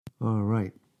All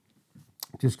right.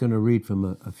 Just going to read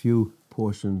from a few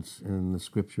portions in the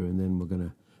scripture, and then we're going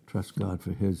to trust God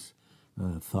for his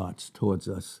thoughts towards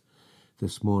us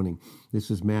this morning. This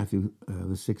is Matthew,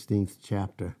 the 16th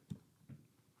chapter.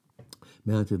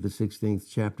 Matthew, the 16th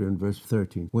chapter, and verse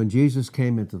 13. When Jesus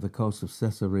came into the coast of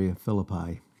Caesarea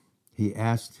Philippi, he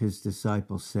asked his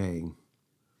disciples, saying,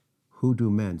 "Who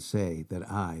do men say that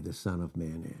I, the Son of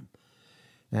Man, am?"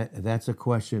 That's a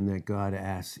question that God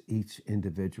asks each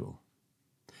individual.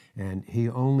 And he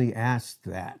only asked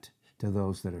that to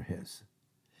those that are his.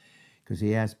 Because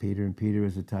he asked Peter, and Peter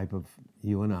is a type of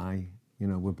you and I,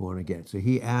 we're born again. So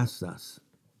he asks us,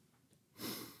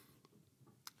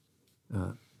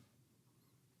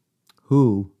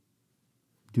 who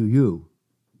do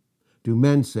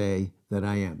men say that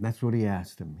I am? That's what he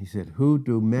asked him. He said, who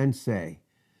do men say?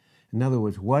 In other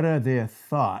words, what are their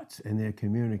thoughts and their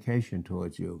communication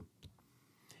towards you?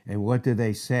 And what do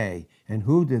they say? And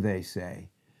who do they say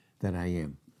that I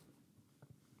am?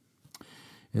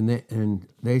 And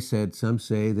they said, some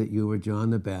say that you were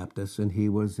John the Baptist, and he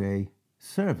was a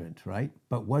servant, right?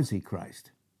 But was he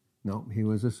Christ? No, he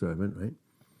was a servant, right?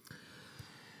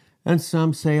 And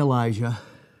some say Elijah,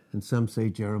 and some say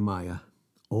Jeremiah,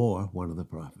 or one of the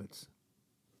prophets.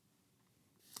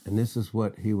 And this is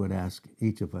what he would ask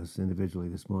each of us individually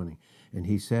this morning. And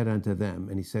he said unto them,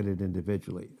 and he said it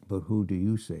individually, but who do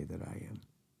you say that I am?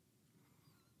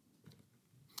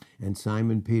 And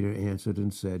Simon Peter answered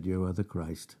and said, you are the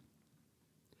Christ.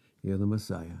 You're the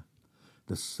Messiah,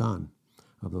 the Son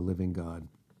of the living God.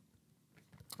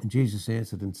 And Jesus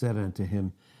answered and said unto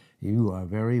him, you are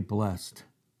very blessed.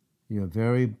 You are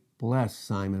very blessed,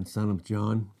 Simon, son of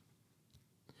John.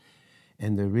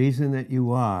 And the reason that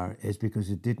you are is because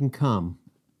it didn't come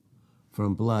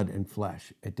from blood and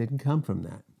flesh. It didn't come from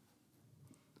that.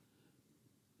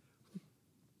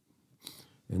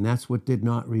 And that's what did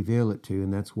not reveal it to you,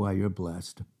 and that's why you're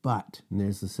blessed. But, and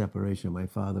there's the separation of my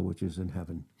Father which is in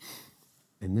heaven.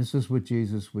 And this is what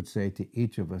Jesus would say to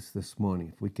each of us this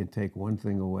morning. If we can take one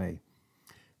thing away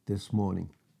this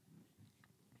morning,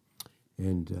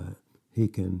 and he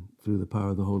can, through the power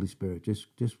of the Holy Spirit,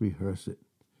 just rehearse it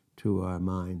to our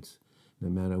minds, no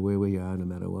matter where we are, no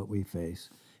matter what we face.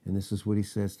 And this is what he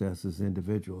says to us as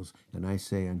individuals, and I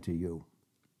say unto you,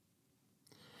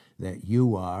 that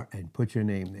you are, and put your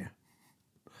name there.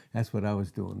 That's what I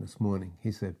was doing this morning.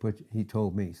 He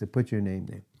told me, put your name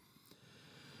there.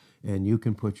 And you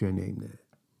can put your name there.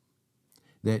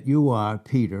 That you are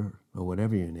Peter, or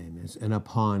whatever your name is, and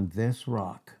upon this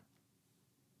rock,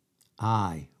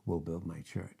 I will build my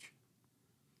church.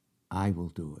 I will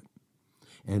do it.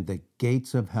 And the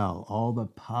gates of hell, all the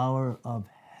power of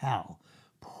hell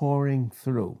pouring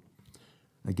through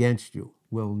against you,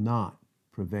 will not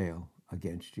prevail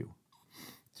against you.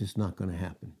 It's just not going to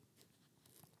happen.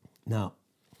 Now,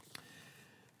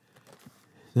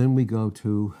 then we go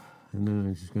to, and then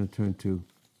I'm just going to turn to,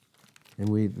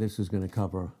 and this is going to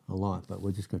cover a lot, but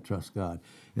we're just going to trust God.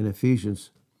 In Ephesians,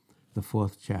 the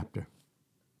 4th chapter.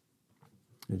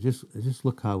 And just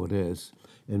look how it is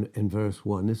in verse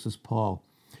 1. This is Paul.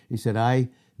 He said, I,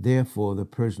 therefore, the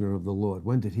prisoner of the Lord.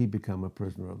 When did he become a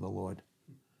prisoner of the Lord?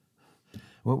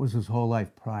 What was his whole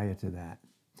life prior to that?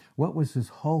 What was his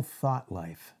whole thought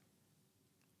life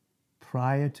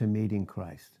prior to meeting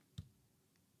Christ?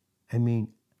 I mean,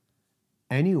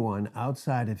 anyone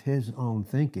outside of his own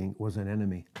thinking was an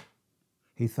enemy.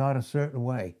 He thought a certain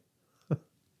way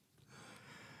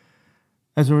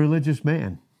as a religious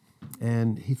man.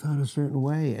 And he thought a certain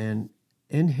way. And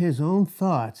in his own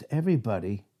thoughts,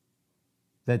 everybody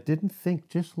that didn't think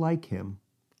just like him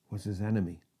was his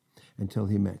enemy until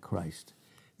he met Christ.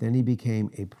 Then he became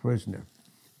a prisoner.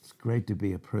 It's great to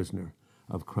be a prisoner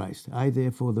of Christ. I,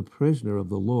 therefore, the prisoner of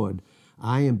the Lord,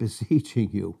 I am beseeching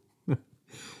you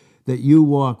that you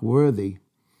walk worthy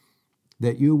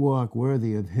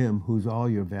of him who's all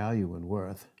your value and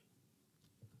worth,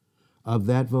 of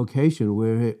that vocation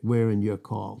wherein you're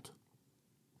called.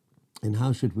 And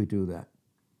how should we do that?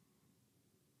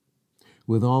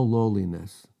 With all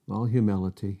lowliness, all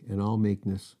humility, and all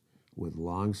meekness, with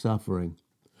long suffering,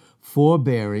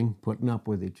 forbearing, putting up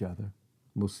with each other.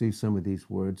 We'll see some of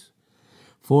these words.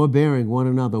 Forbearing one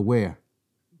another where?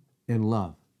 In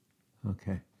love.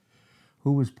 Okay.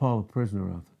 Who was Paul a prisoner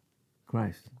of?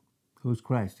 Christ. Who's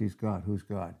Christ? He's God. Who's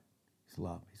God? He's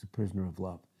love. He's a prisoner of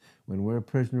love. When we're a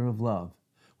prisoner of love,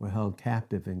 we're held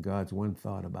captive in God's one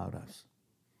thought about us.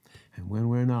 And when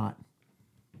we're not,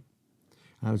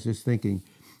 I was just thinking,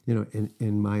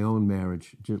 in my own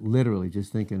marriage, literally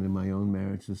just thinking in my own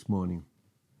marriage this morning.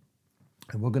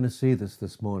 And we're going to see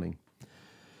this morning.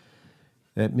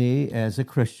 That me, as a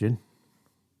Christian,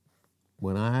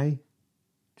 when I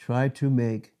try to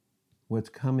make what's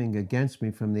coming against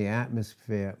me from the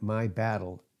atmosphere my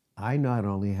battle, I not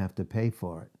only have to pay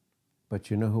for it, but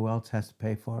you know who else has to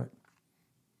pay for it?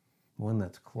 One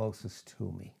that's closest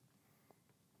to me.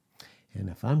 And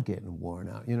if I'm getting worn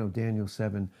out, Daniel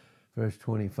 7, verse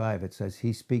 25, it says,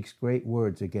 he speaks great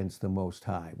words against the Most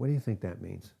High. What do you think that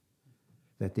means?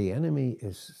 That the enemy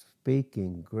is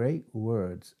speaking great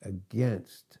words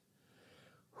against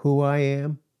who I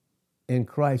am in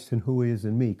Christ and who he is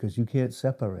in me, because you can't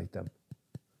separate them.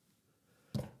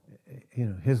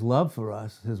 His love for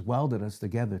us has welded us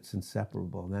together. It's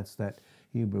inseparable. And that's that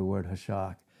Hebrew word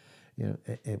hashak.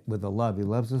 With a love. He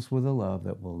loves us with a love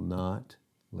that will not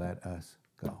let us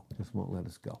go. Just won't let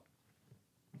us go.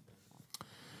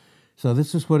 So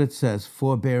this is what it says: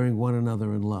 forbearing one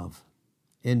another in love,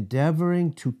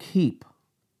 endeavoring to keep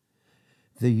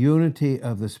the unity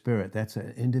of the Spirit. That's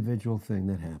an individual thing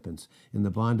that happens. In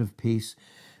the bond of peace,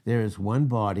 there is one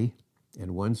body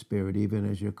and one Spirit, even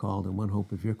as you're called, and one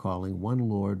hope of your calling, one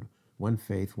Lord, one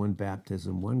faith, one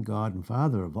baptism, one God and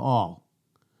Father of all.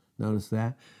 Notice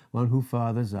that? One who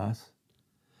fathers us,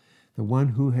 the one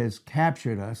who has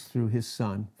captured us through his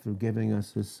Son, through giving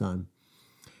us his Son.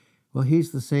 Well,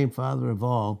 he's the same Father of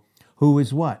all, who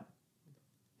is what?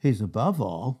 He's above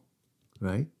all,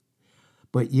 right?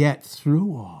 But yet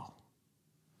through all.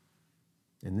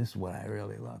 And this is what I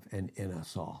really love, and in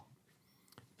us all.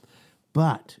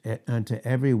 But unto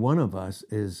every one of us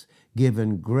is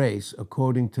given grace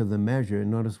according to the measure.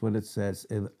 Notice what it says,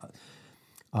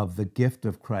 of the gift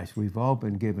of Christ. We've all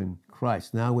been given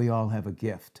Christ. Now we all have a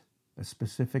gift, a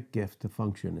specific gift to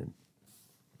function in.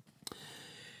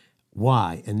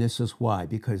 Why? And this is why.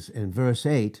 Because in verse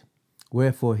 8,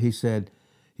 wherefore he said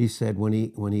when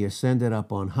he ascended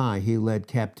up on high, he led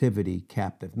captivity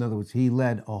captive. In other words, he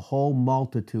led a whole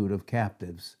multitude of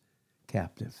captives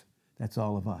captive. That's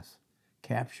all of us,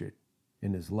 captured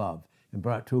in his love and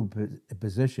brought to a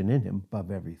position in him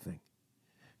above everything.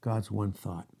 God's one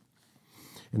thought.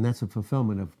 And that's a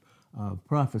fulfillment of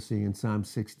prophecy in Psalm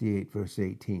 68, verse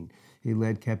 18. He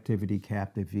led captivity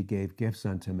captive. He gave gifts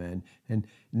unto men. And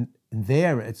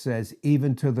there it says,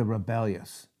 even to the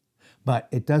rebellious. But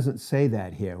it doesn't say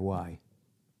that here. Why?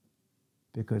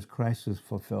 Because Christ has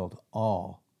fulfilled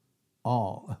all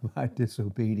of our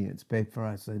disobedience, paid for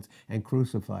our sins, and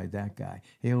crucified that guy.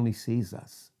 He only sees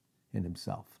us in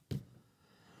himself.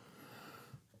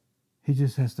 He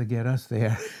just has to get us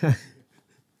there.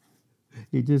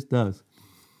 He just does.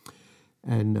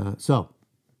 And so,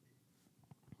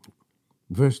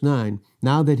 verse 9,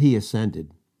 now that he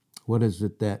ascended, what is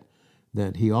it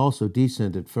that he also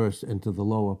descended first into the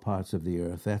lower parts of the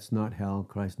earth? That's not hell.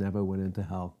 Christ never went into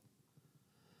hell.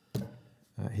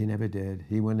 He never did.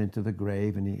 He went into the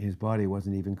grave, and his body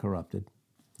wasn't even corrupted.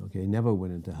 Okay, he never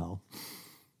went into hell.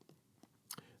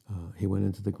 He went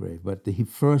into the grave. But he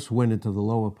first went into the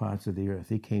lower parts of the earth.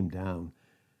 He came down.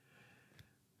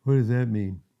 What does that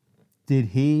mean? Did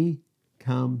he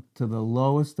come to the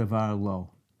lowest of our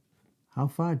low? How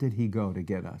far did he go to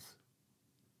get us?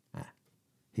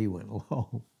 He went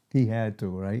low. He had to,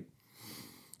 right?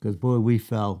 Because, boy, we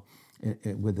fell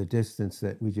with a distance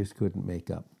that we just couldn't make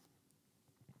up,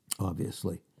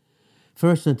 obviously.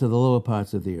 First into the lower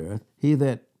parts of the earth, he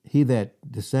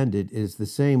that descended is the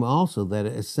same also that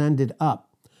ascended up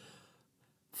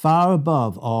far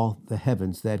above all the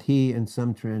heavens, that he, in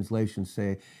some translations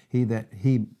say, that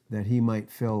he might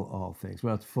fill all things.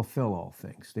 Well, it's fulfill all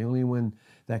things. The only one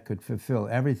that could fulfill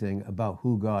everything about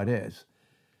who God is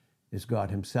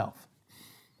God himself.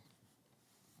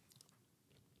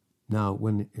 Now,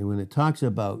 when it talks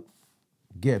about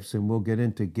gifts, and we'll get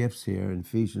into gifts here in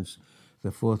Ephesians,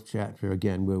 the 4th chapter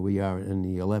again, where we are in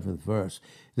the 11th verse,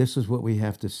 this is what we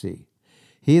have to see.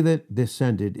 He that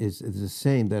descended is the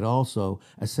same that also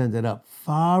ascended up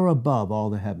far above all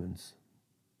the heavens.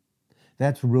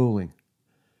 That's ruling.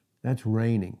 That's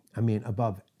reigning. I mean,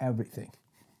 above everything.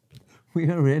 We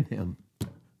are in him.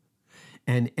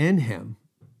 And in him,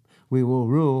 we will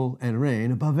rule and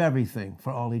reign above everything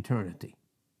for all eternity.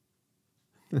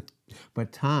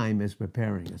 But time is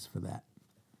preparing us for that.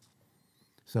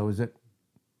 So is it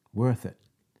worth it?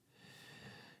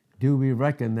 Do we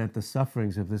reckon that the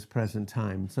sufferings of this present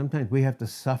time, sometimes we have to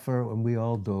suffer, and we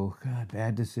all do, God,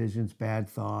 bad decisions, bad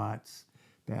thoughts,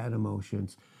 bad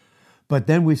emotions. But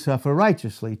then we suffer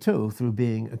righteously too through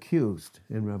being accused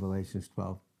in Revelation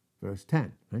 12, verse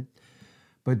 10. Right?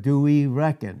 But do we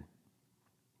reckon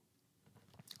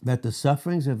that the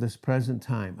sufferings of this present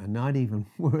time are not even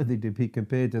worthy to be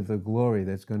compared to the glory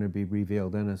that's going to be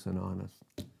revealed in us and on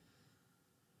us?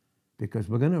 Because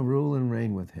we're going to rule and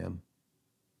reign with him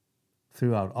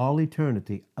throughout all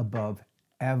eternity above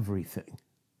everything.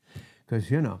 Because,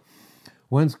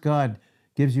 once God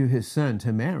gives you his son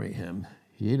to marry him,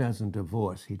 he doesn't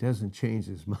divorce. He doesn't change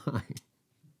his mind.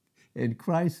 And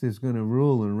Christ is going to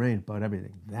rule and reign about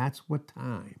everything. That's what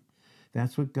time.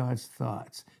 That's what God's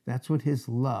thoughts. That's what his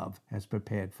love has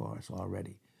prepared for us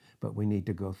already. But we need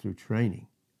to go through training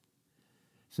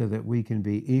so that we can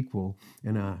be equal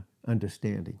in our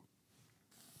understanding.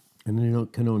 And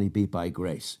it can only be by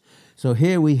grace. So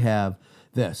here we have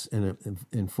this in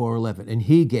 4:11. And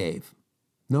he gave.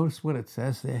 Notice what it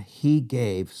says there. He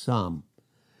gave some.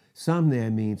 Some there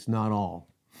means not all.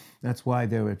 That's why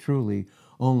there were truly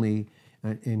only,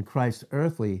 in Christ's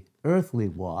earthly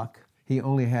walk, he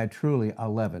only had truly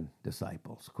 11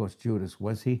 disciples. Of course, Judas,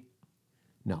 was he?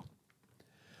 No.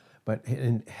 But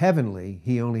in heavenly,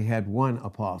 he only had one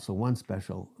apostle, one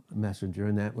special messenger,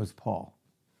 and that was Paul.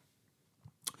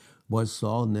 Was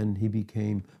Saul, and then he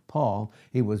became Paul.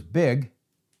 He was big,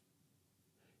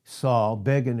 Saul,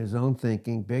 big in his own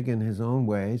thinking, big in his own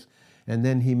ways, and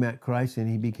then he met Christ and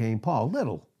he became Paul,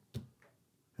 little.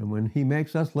 And when he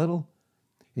makes us little,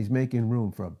 he's making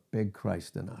room for a big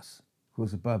Christ in us,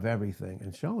 who's above everything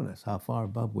and showing us how far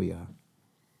above we are.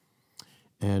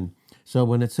 And so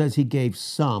when it says he gave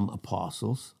some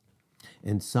apostles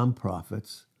and some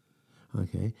prophets,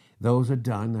 okay, those are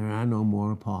done. There are no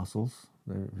more apostles.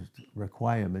 There's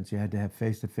requirements. You had to have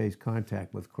face-to-face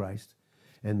contact with Christ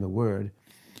and the Word,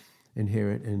 and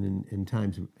hear it, and in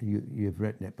times you've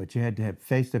written it, but you had to have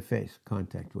face-to-face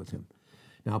contact with him.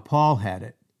 Now, Paul had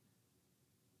it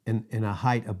in a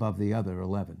height above the other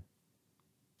 11.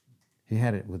 He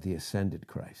had it with the ascended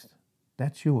Christ.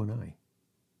 That's you and I.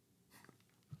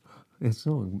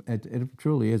 It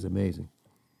truly is amazing.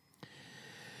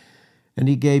 And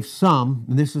he gave some,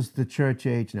 and this is the church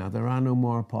age now. There are no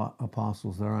more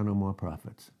apostles, there are no more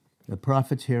prophets. The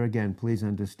prophets here, again, please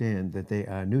understand that they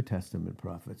are New Testament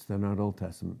prophets. They're not Old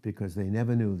Testament, because they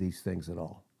never knew these things at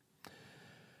all.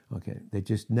 Okay, they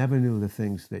just never knew the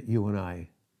things that you and I,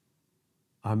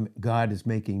 God is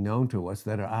making known to us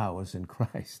that are ours in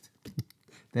Christ.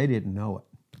 They didn't know it.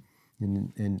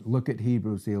 And look at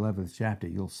Hebrews, the 11th chapter,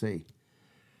 you'll see.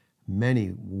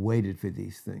 Many waited for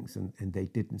these things, and they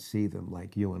didn't see them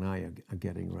like you and I are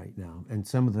getting right now, and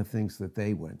some of the things that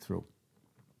they went through.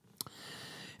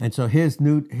 And so here's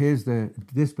the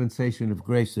dispensation of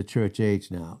grace, the church age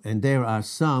now. And there are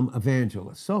some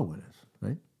evangelists, soul winners,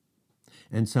 right?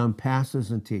 And some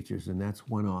pastors and teachers, and that's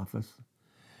one office.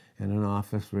 And an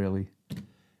office, really,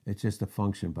 it's just a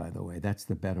function, by the way. That's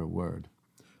the better word.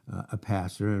 A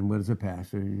pastor, and what is a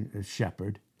pastor? A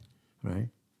shepherd, right?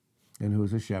 And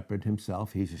who's a shepherd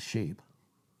himself? He's a sheep.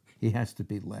 He has to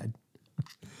be led.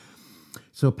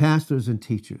 So pastors and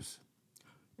teachers.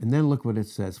 And then look what it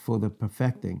says, for the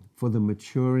perfecting, for the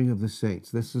maturing of the saints.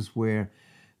 This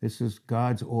is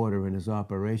God's order in his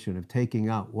operation of taking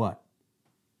out what?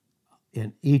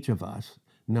 In each of us,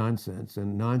 nonsense.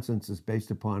 And nonsense is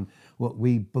based upon what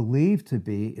we believe to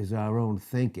be is our own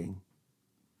thinking,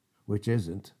 which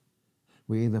isn't.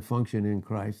 We either function in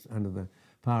Christ under the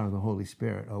power of the Holy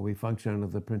Spirit, or we function under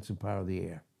the prince and power of the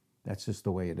air. That's just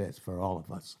the way it is for all of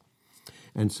us.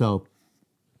 And so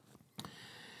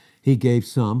he gave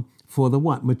some for the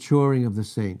what? Maturing of the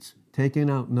saints, taking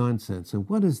out nonsense. And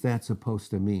what is that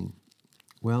supposed to mean?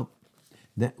 Well,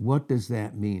 what does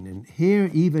that mean? And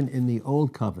here, even in the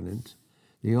Old Covenant,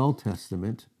 the Old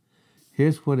Testament,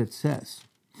 here's what it says.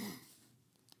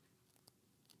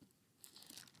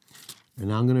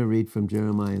 And I'm going to read from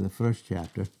Jeremiah, the 1st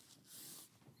chapter,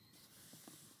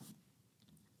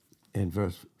 and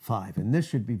verse 5. And this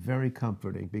should be very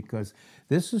comforting, because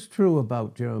this is true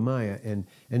about Jeremiah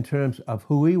in terms of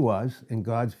who he was in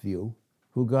God's view,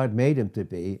 who God made him to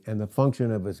be, and the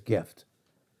function of his gift.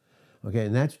 Okay,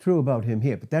 and that's true about him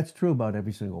here, but that's true about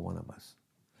every single one of us.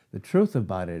 The truth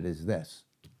about it is this.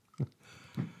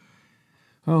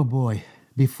 Oh boy,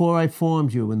 before I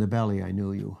formed you in the belly, I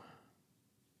knew you.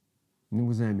 And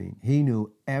what does that mean? He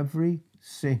knew every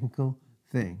single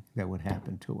thing that would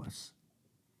happen to us.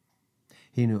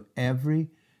 He knew every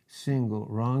single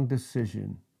wrong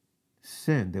decision,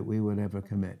 sin that we would ever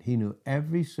commit. He knew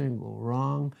every single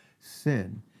wrong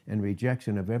sin and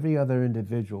rejection of every other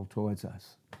individual towards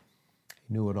us.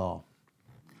 He knew it all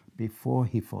before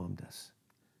he formed us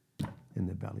in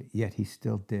the belly. Yet he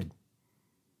still did.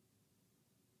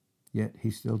 Yet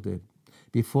he still did.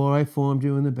 Before I formed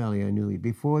you in the belly, I knew you.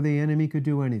 Before the enemy could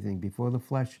do anything, before the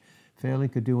flesh failing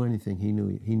could do anything, he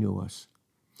knew us.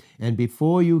 And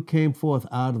before you came forth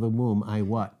out of the womb, I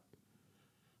what?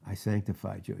 I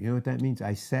sanctified you. You know what that means?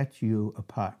 I set you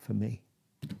apart for me.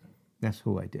 That's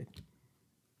who I did.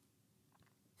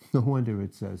 No wonder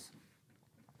it says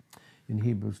in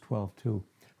Hebrews 12:2.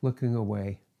 Looking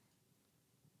away.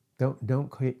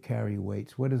 Don't carry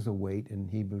weights. What is a weight in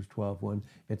Hebrews 12:1?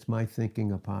 It's my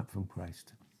thinking apart from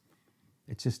Christ.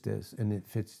 It just is. And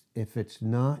if it's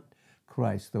not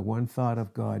Christ, the one thought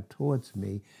of God towards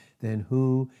me, then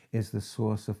who is the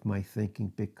source of my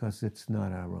thinking? Because it's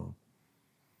not our own.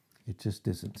 It just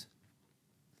isn't.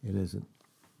 It isn't.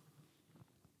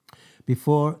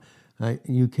 Before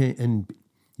you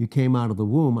came out of the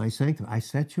womb, I sanctified. I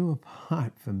set you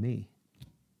apart for me,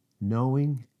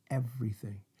 knowing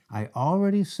everything. I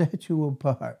already set you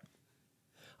apart.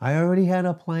 I already had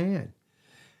a plan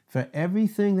for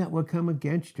everything that would come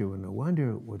against you. And no wonder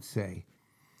it would say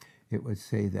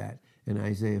that in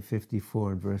Isaiah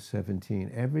 54 and verse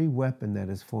 17, every weapon that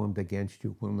is formed against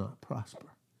you will not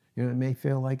prosper. You know, it may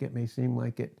feel like it, may seem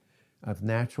like it, of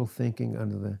natural thinking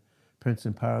under the prince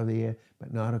and power of the air,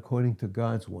 but not according to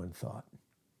God's one thought.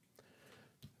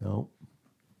 No.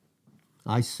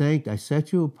 I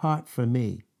set you apart for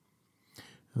me.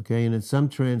 Okay, and in some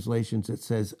translations it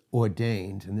says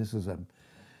ordained, and this is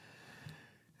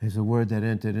a word that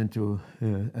entered into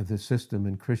the system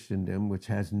in Christendom, which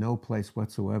has no place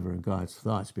whatsoever in God's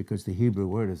thoughts, because the Hebrew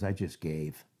word is I just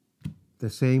gave. The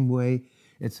same way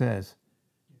it says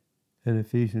in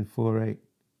Ephesians 4:8,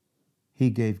 he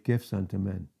gave gifts unto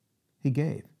men. He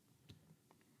gave.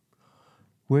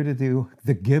 Where did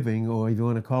the giving, or if you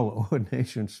want to call it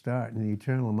ordination, start? In the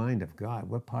eternal mind of God.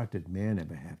 What part did man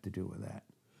ever have to do with that?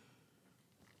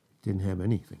 Didn't have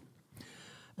anything.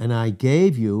 And I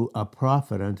gave you a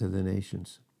prophet unto the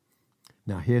nations.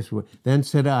 Now here's what. Then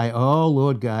said I, oh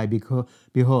Lord God,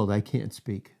 behold, I can't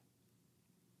speak,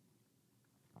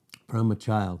 for I'm a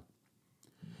child.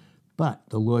 But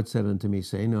the Lord said unto me,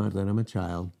 say not that I'm a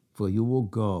child, for you will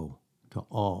go to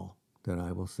all that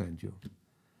I will send you.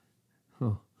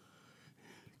 Oh,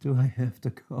 do I have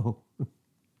to go?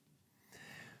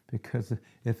 Because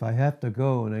if I have to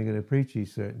go and I'm going to preach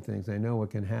these certain things, I know what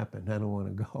can happen. I don't want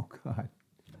to go, God.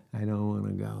 I don't want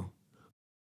to go.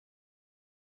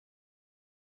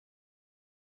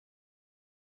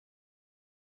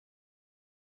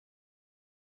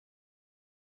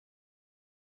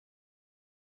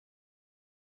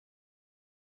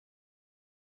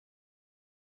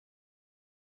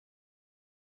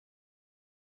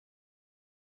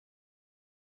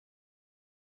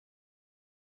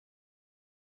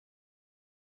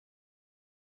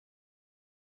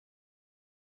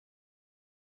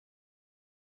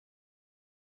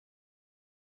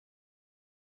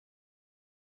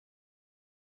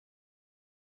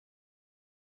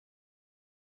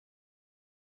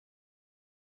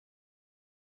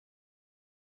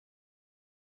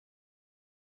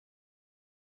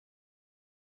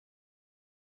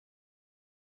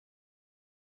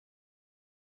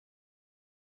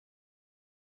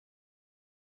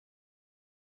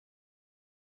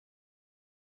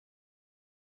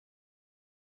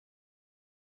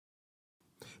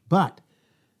 But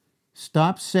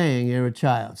stop saying you're a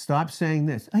child. Stop saying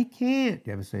this. I can't.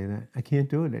 You ever say that? I can't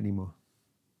do it anymore.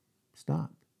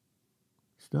 Stop.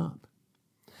 Stop.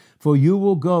 For you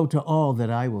will go to all that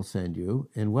I will send you,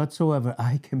 and whatsoever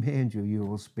I command you, you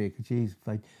will speak. Jeez,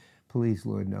 please,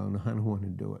 Lord, no, I don't want to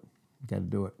do it. Got to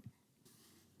do it.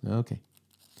 Okay.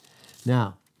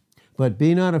 Now, but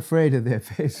be not afraid of their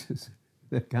faces,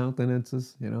 their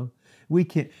countenances, you know. We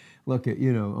can't, look at,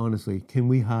 honestly, can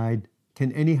we hide?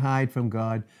 Can any hide from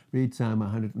God? Read Psalm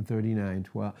 139,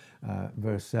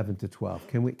 verse 7 to 12.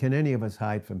 Can any of us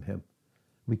hide from him?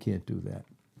 We can't do that.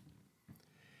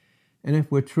 And if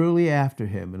we're truly after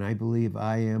him, and I believe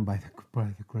I am by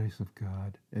the grace of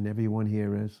God, and everyone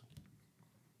here is,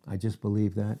 I just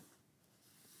believe that.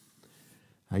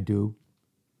 I do.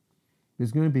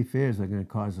 There's going to be fears that are going to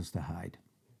cause us to hide.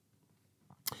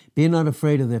 Be not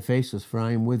afraid of their faces, for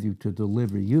I am with you to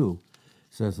deliver you,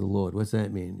 says the Lord. What's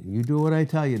that mean? You do what I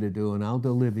tell you to do, and I'll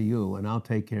deliver you, and I'll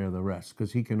take care of the rest,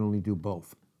 because he can only do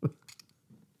both.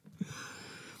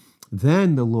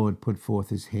 Then the Lord put forth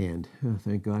his hand. Oh,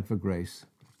 thank God for grace.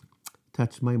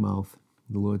 Touched my mouth.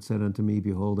 The Lord said unto me,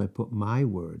 behold, I put my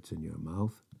words in your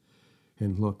mouth.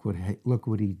 And look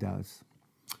what he does.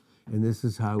 And this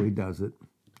is how he does it.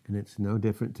 And it's no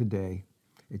different today.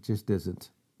 It just isn't.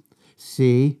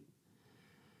 See,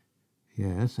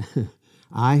 yes,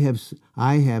 I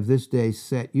have this day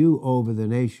set you over the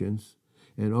nations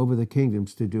and over the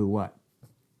kingdoms to do what?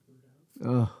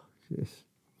 Oh, just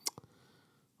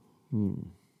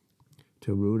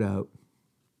to root out,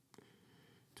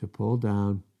 to pull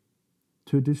down,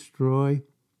 to destroy,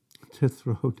 to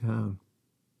throw down.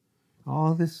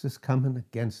 All this is coming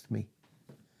against me.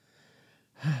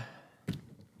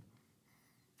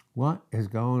 What is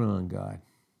going on, God?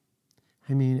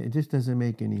 I mean, it just doesn't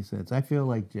make any sense. I feel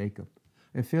like Jacob.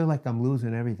 I feel like I'm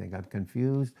losing everything. I'm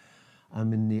confused.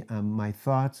 My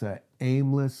thoughts are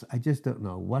aimless. I just don't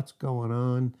know what's going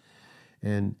on.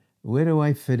 And where do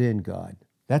I fit in, God?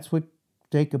 That's what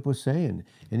Jacob was saying.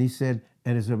 And he said,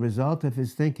 and as a result of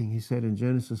his thinking, he said in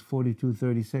Genesis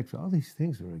 42:36, all these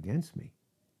things are against me.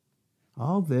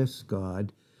 All this,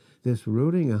 God, this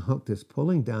rooting out, this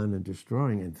pulling down and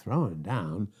destroying and throwing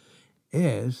down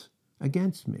is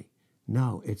against me.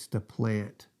 No, it's to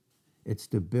plant. It's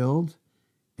to build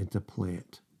and to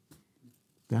plant.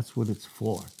 That's what it's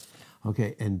for.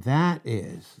 Okay, and that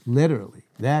is, literally,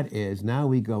 now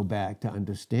we go back to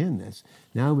understand this.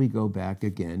 Now we go back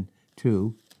again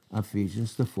to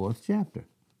Ephesians, the 4th chapter,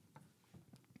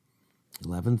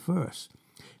 11th verse.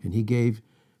 And he gave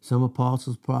some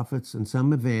apostles, prophets, and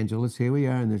some evangelists. Here we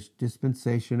are in this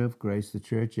dispensation of grace, the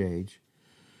church age.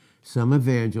 Some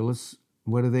evangelists,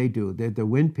 what do? They're the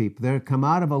win people. They're come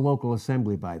out of a local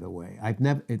assembly, by the way.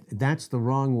 That's the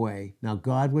wrong way. Now,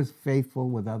 God was faithful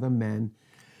with other men.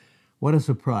 What a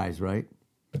surprise, right?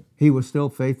 He was still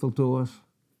faithful to us,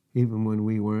 even when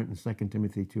we weren't, in 2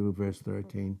 Timothy 2, verse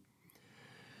 13.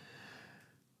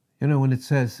 You know, when it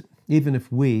says, even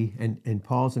if we, and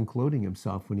Paul's including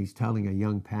himself when he's telling a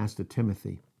young pastor,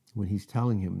 Timothy, when he's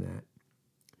telling him that,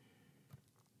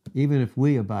 even if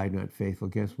we abide not faithful,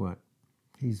 guess what?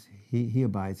 He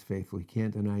abides faithful. He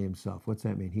can't deny himself. What's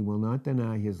that mean? He will not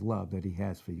deny his love that he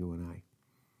has for you and I.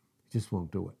 He just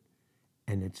won't do it.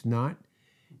 And it's not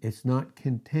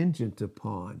contingent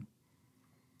upon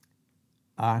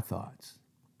our thoughts.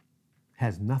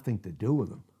 Has nothing to do with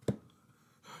them.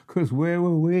 Because where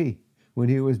were we when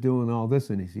he was doing all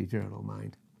this in his eternal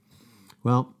mind?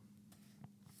 Well,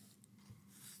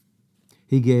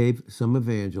 he gave some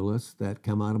evangelists that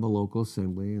come out of a local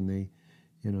assembly, and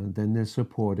then they're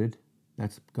supported.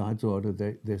 That's God's order.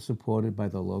 They're supported by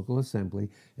the local assembly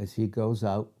as he goes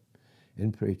out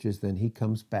and preaches. Then he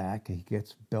comes back and he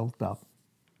gets built up.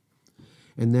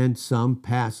 And then some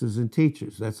pastors and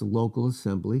teachers. That's a local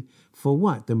assembly. For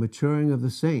what? The maturing of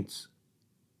the saints.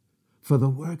 For the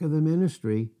work of the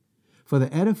ministry. For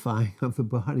the edifying of the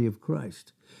body of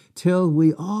Christ. Till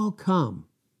we all come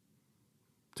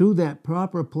to that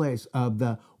proper place of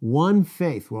the one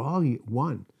faith. We're all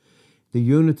one. The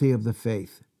unity of the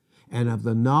faith. And of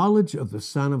the knowledge of the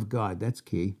Son of God. That's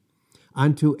key.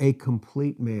 Unto a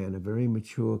complete man. A very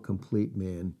mature, complete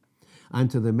man.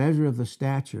 Unto the measure of the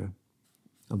stature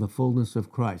of the fullness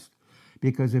of Christ.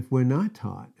 Because if we're not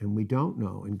taught and we don't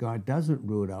know, and God doesn't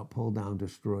root out, pull down,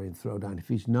 destroy, and throw down, if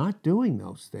he's not doing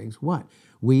those things, what?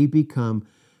 We become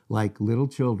like little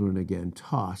children again,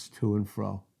 tossed to and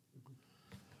fro.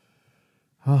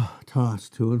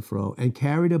 Tossed to and fro, and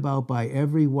carried about by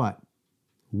every what?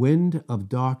 Wind of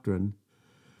doctrine.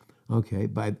 Okay,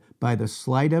 by the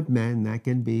sleight of men, that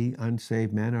can be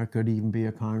unsaved men, or could even be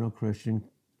a carnal Christian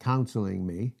counseling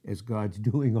me as God's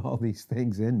doing all these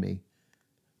things in me.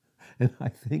 And I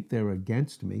think they're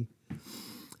against me.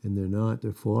 And they're not,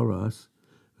 they're for us.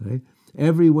 Right?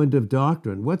 Every wind of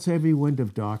doctrine. What's every wind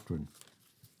of doctrine?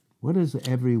 What is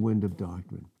every wind of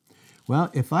doctrine? Well,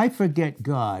 if I forget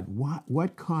God,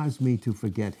 what caused me to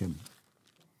forget him?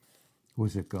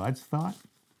 Was it God's thought?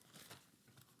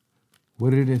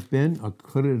 Would it have been, or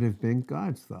could it have been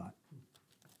God's thought?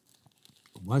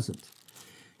 It wasn't.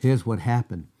 Here's what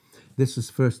happened. This is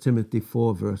 1 Timothy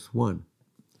 4, verse 1.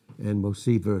 And we'll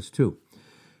see verse 2.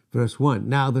 Verse 1.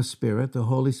 Now the Spirit, the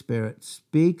Holy Spirit,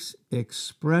 speaks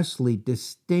expressly,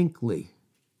 distinctly.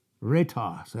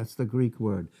 Rhetos, that's the Greek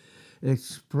word.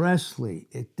 Expressly,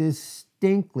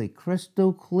 distinctly,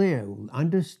 crystal clear.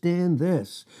 Understand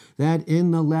this, that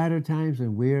in the latter times,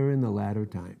 and we're in the latter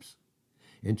times.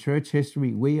 In church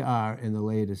history, we are in the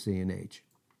Laodicean age.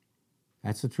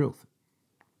 That's the truth.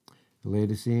 The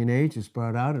Laodicean age is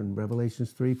brought out in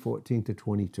Revelations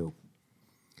 3:14-22.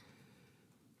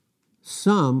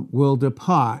 Some will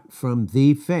depart from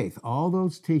the faith. All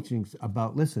those teachings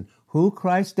about, listen, who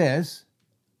Christ is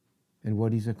and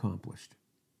what he's accomplished.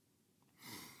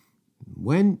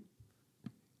 When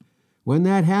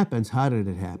that happens, how did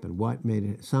it happen? What made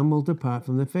it? Some will depart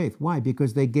from the faith. Why?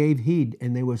 Because they gave heed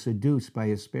and they were seduced by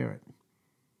his spirit.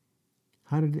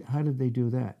 How did they do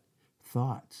that?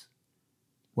 Thoughts.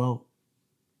 Well,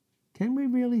 can we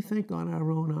really think on our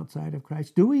own outside of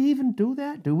Christ? Do we even do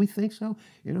that? Do we think so?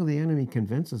 You know, the enemy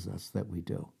convinces us that we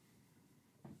do.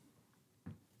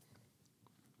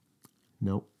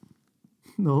 Nope.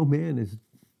 No man is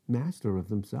master of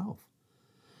himself.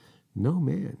 No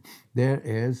man. There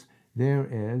is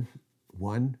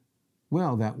one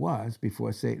will that was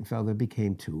before Satan fell. There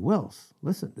became two wills.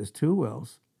 Listen, there's two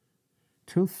wills,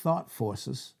 two thought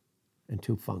forces, and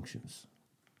 2 functions.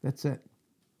 That's it.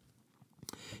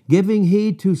 Giving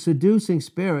heed to seducing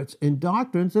spirits and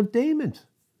doctrines of demons.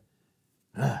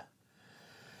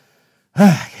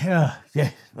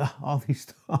 All these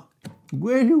thoughts.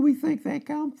 Where do we think they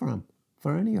come from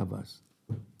for any of us?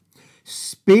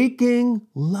 Speaking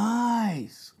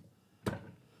lies.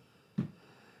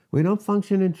 We don't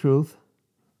function in truth.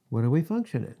 What do we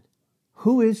function in?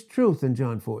 Who is truth in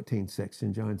John 14:6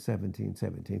 and John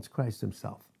 17:17? It's Christ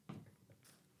himself.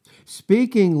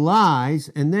 Speaking lies,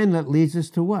 and then that leads us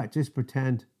to what? Just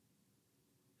pretend.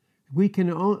 We can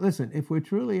listen, if we're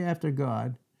truly after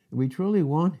God, we truly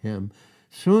want him,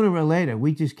 sooner or later,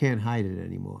 we just can't hide it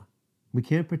anymore. We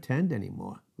can't pretend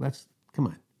anymore. Come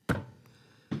on.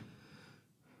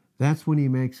 That's when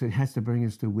he has to bring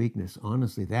us to weakness.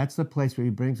 Honestly, that's the place where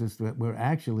he brings us to we're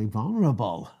actually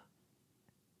vulnerable.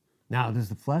 Now, does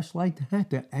the flesh like that?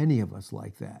 Do any of us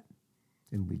like that?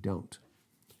 And we don't.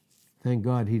 Thank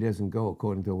God he doesn't go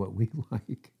according to what we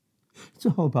like. It's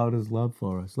all about his love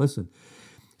for us. Listen,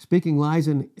 speaking lies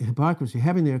and hypocrisy,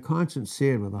 having their conscience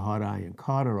seared with a hot iron,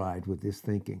 cauterized with this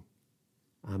thinking.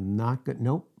 I'm not good.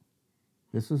 Nope.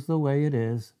 This is the way it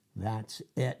is. That's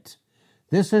it.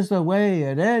 This is the way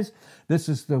it is. This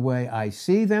is the way I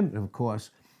see them. And of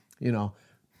course,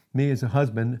 me as a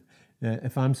husband,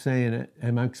 if I'm saying it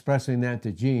and I'm expressing that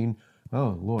to Jean,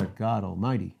 oh, Lord God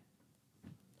Almighty.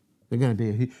 There's got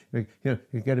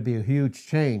to be a huge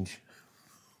change.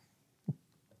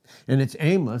 And it's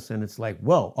aimless, and it's like,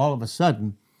 whoa, all of a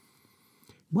sudden.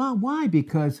 Well, why?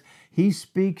 Because he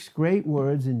speaks great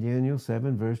words in Daniel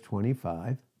 7, verse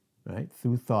 25, right,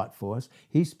 through thought force.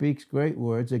 He speaks great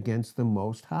words against the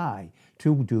Most High.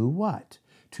 To do what?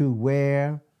 To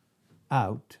wear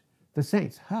out the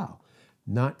saints. How?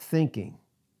 Not thinking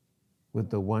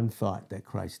with the one thought that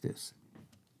Christ is.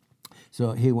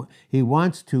 So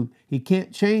he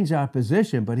can't change our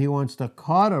position, but he wants to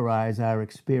cauterize our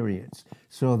experience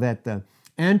so that the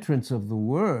entrance of the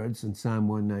words in Psalm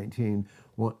 119,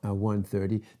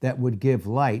 130, that would give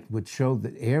light, would show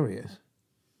the areas.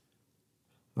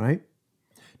 Right?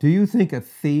 Do you think a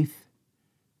thief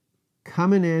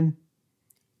coming in,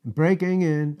 breaking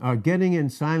in, or getting in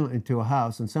silently to a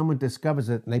house and someone discovers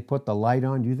it and they put the light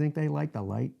on, do you think they like the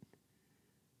light?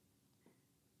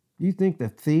 Do you think the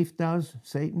thief does,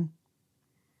 Satan?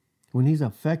 When he's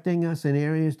affecting us in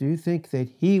areas, do you think that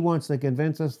he wants to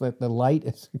convince us that the light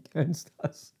is against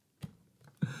us?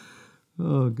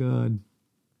 Oh, God.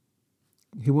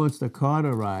 He wants to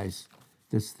cauterize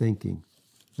this thinking.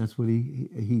 That's what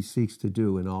he seeks to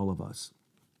do in all of us.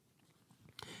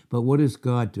 But what is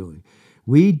God doing?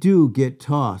 We do get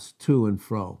tossed to and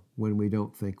fro when we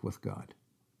don't think with God.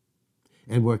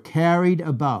 And we're carried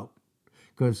about.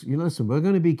 Because, listen, we're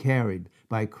going to be carried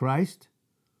by Christ,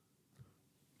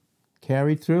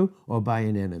 carried through, or by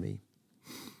an enemy.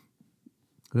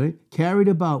 Okay? Carried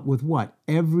about with what?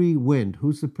 Every wind.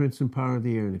 Who's the prince and power of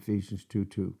the air in Ephesians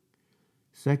 2:2?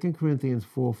 2 Corinthians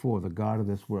 4:4, the God of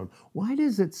this world. Why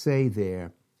does it say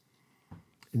there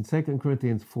in 2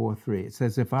 Corinthians 4:3? It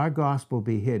says, if our gospel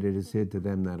be hid, it is hid to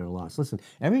them that are lost. Listen,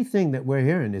 everything that we're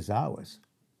hearing is ours.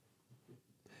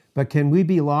 But can we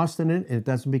be lost in it and it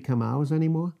doesn't become ours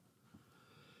anymore?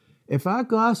 If our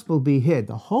gospel be hid,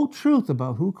 the whole truth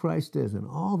about who Christ is and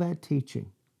all that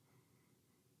teaching,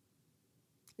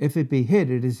 if it be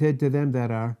hid, it is hid to them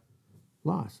that are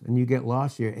lost. And you get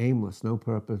lost, you're aimless, no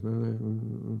purpose.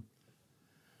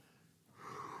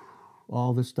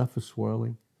 All this stuff is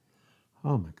swirling.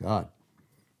 Oh, my God.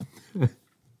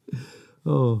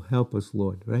 Oh, help us,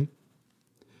 Lord, right?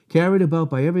 Carried about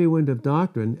by every wind of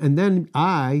doctrine, and then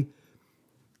I,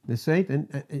 the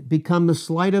Satan, become the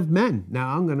slight of men.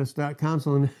 Now I'm going to start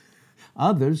counseling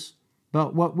others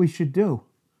about what we should do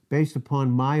based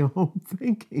upon my own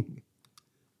thinking.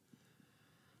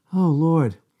 Oh,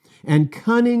 Lord. And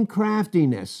cunning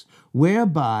craftiness,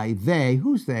 whereby they,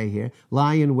 who's they here,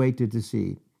 lie in wait to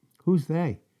deceive. Who's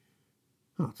they?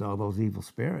 Oh, it's all those evil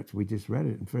spirits. We just read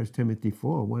it in 1 Timothy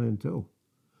 4, 1 and 2.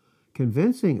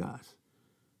 Convincing us.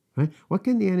 Right? What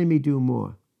can the enemy do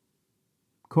more?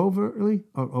 Covertly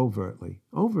or overtly?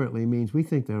 Overtly means we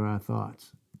think they're our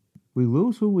thoughts. We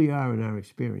lose who we are in our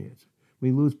experience.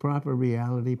 We lose proper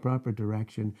reality, proper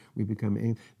direction. We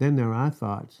become, then there are our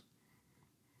thoughts.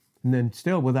 And then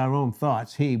still with our own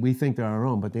thoughts, we think they're our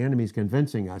own, but the enemy's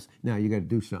convincing us, now you got to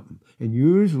do something. And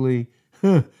usually,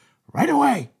 right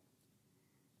away.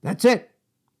 That's it.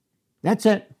 That's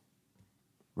it.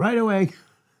 Right away.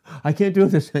 I can't do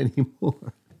this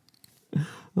anymore.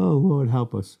 Oh, Lord,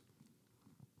 help us.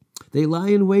 They lie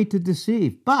in wait to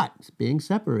deceive, but being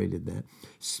separated then,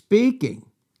 speaking,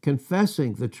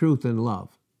 confessing the truth in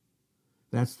love.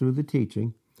 that's through the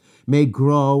teaching, may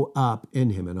grow up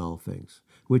in him in all things,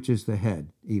 which is the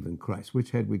head, even Christ.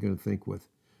 Which head we going to think with?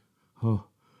 Oh,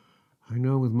 I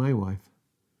know with my wife.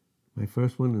 My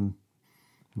first one and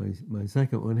my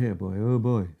second one here, boy. Oh,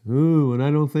 boy. Ooh, when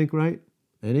I don't think right,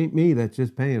 it ain't me that's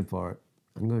just paying for it.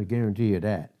 I'm going to guarantee you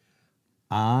that.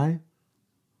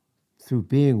 Through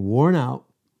being worn out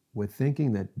with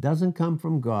thinking that doesn't come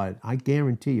from God, I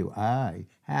guarantee you I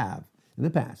have in the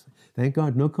past. Thank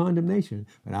God, no condemnation,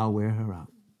 but I'll wear her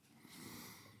out.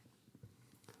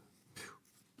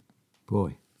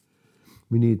 Boy,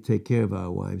 we need to take care of our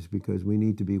wives because we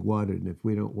need to be watered. And if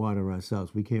we don't water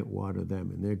ourselves, we can't water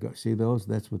them. And see those?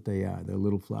 That's what they are. They're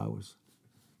little flowers.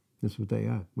 That's what they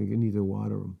are. We need to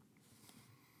water them.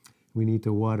 We need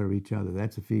to water each other.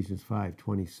 That's Ephesians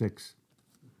 5:26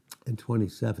 and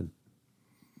 27.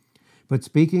 But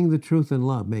speaking the truth in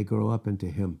love may grow up into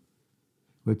him,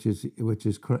 which is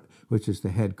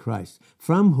the head Christ,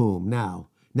 from whom now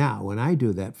when I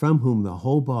do that, from whom the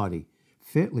whole body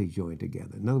fitly joined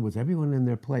together. In other words, everyone in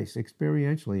their place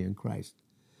experientially in Christ,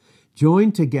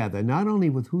 joined together not only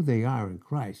with who they are in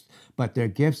Christ, but their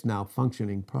gifts now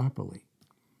functioning properly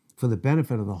for the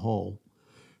benefit of the whole,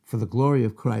 for the glory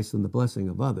of Christ and the blessing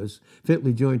of others,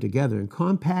 fitly joined together and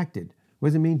compacted. What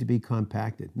does it mean to be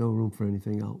compacted? No room for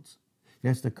anything else. He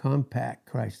has to compact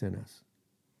Christ in us.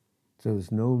 So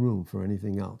there's no room for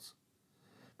anything else.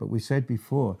 But we said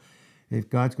before, if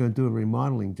God's going to do a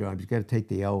remodeling job, he's got to take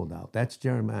the old out. That's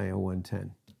Jeremiah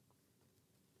 1:10.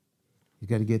 He's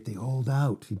got to get the old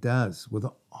out. He does, with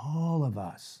all of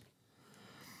us.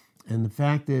 And the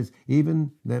fact is,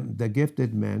 even the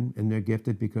gifted men, and they're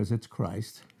gifted because it's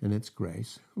Christ and it's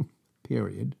grace,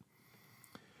 period.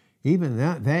 Even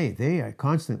that, they are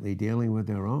constantly dealing with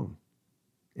their own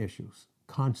issues,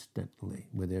 constantly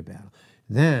with their battle.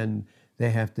 Then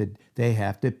they have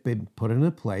to be put in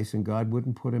a place, and God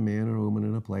wouldn't put a man or a woman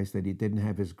in a place that he didn't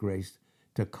have his grace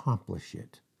to accomplish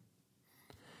it.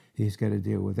 He's got to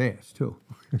deal with theirs too.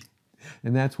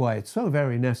 And that's why it's so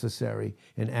very necessary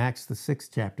in Acts, the 6th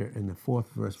chapter and the 4th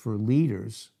verse, for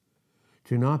leaders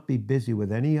to not be busy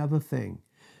with any other thing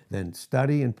than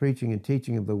study and preaching and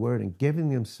teaching of the word and giving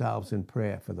themselves in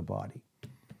prayer for the body.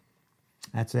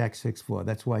 That's Acts 6:4.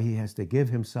 That's why he has to give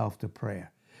himself to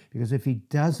prayer. Because if he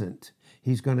doesn't,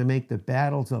 he's going to make the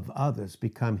battles of others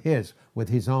become his with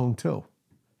his own too.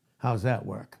 How's that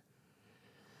work?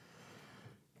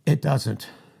 It doesn't.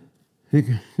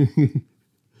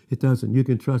 It doesn't. You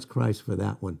can trust Christ for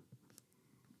that one.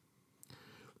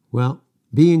 Well,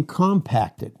 being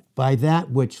compacted by that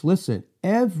which, listen,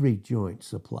 every joint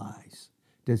supplies.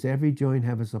 Does every joint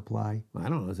have a supply? I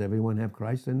don't know. Does everyone have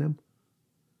Christ in them?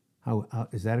 How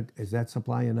is that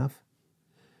supply enough?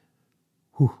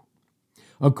 Whew.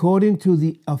 According to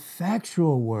the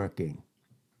effectual working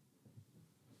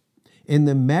in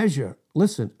the measure,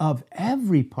 listen, of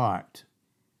every part.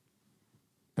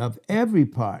 Of every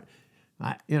part.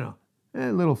 That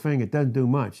little thing, it doesn't do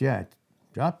much. Yeah,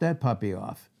 drop that puppy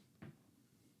off.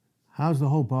 How's the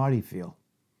whole body feel?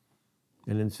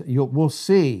 And we'll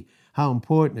see how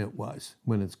important it was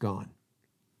when it's gone.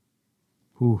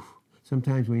 Whew.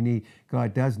 Sometimes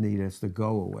God does need us to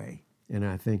go away in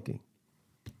our thinking.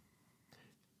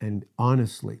 And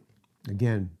honestly,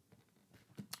 again,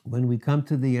 when we come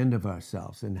to the end of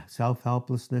ourselves in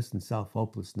self-helplessness and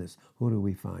self-hopelessness, who do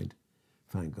we find?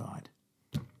 Find God.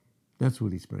 That's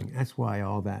what he's bringing. That's why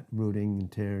all that rooting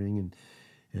and tearing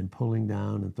and pulling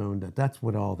down and throwing down, that's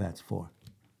what all that's for.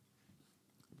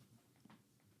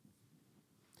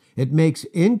 It makes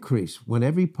increase when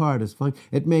every part is functioning.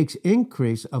 It makes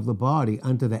increase of the body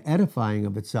unto the edifying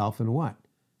of itself in what?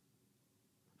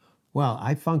 Well,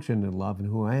 I function in love and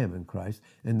who I am in Christ,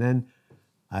 and then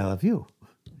I love you.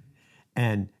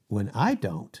 And when I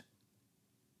don't,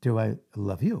 do I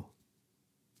love you?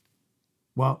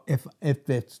 Well, if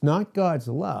it's not God's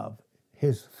love,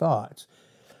 his thoughts,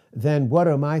 then what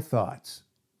are my thoughts?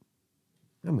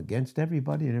 I'm against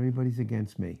everybody and everybody's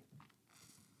against me.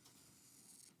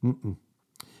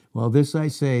 Well, this I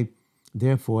say,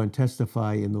 therefore, and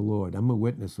testify in the Lord. I'm a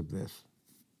witness of this.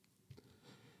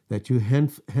 That you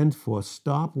henceforth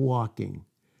stop walking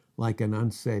like an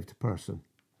unsaved person.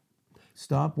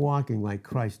 Stop walking like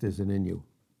Christ isn't in you.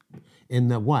 In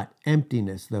the what?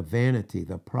 Emptiness, the vanity,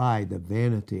 the pride, the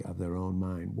vanity of their own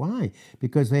mind. Why?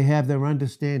 Because they have their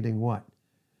understanding what?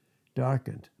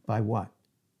 Darkened by what?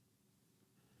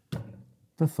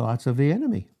 The thoughts of the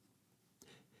enemy.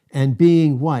 And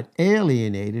being what?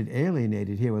 Alienated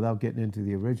here without getting into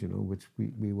the original, which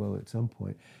we will at some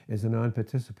point, is a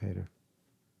non-participator.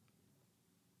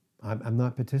 I'm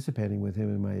not participating with him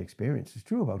in my experience. It's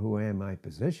true about who I am, my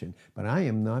position, but I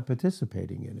am not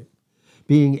participating in it.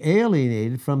 Being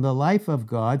alienated from the life of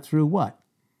God through what?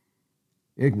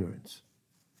 Ignorance,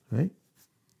 right?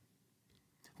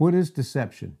 What is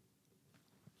deception?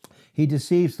 He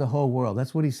deceives the whole world.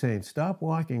 That's what he's saying. Stop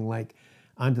walking like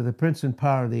under the prince and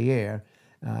power of the air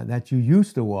that you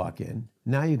used to walk in.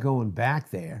 Now you're going back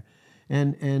there.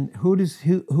 And who does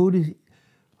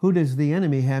the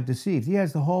enemy have deceived? He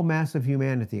has the whole mass of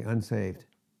humanity unsaved.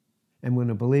 And when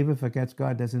a believer forgets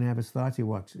God, doesn't have his thoughts,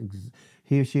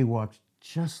 he or she walks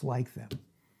just like them.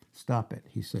 Stop it,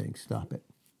 he's saying, stop it.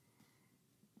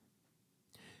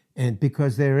 And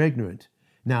because they're ignorant.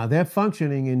 Now, they're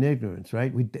functioning in ignorance,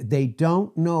 right? They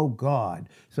don't know God.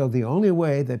 So the only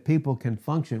way that people can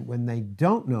function when they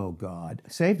don't know God,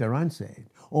 saved or unsaved,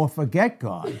 or forget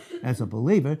God as a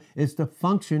believer, is to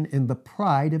function in the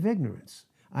pride of ignorance.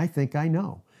 I think I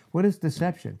know. What is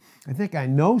deception? I think I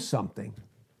know something,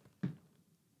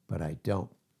 but I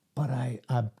don't. But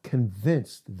I'm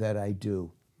convinced that I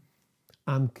do.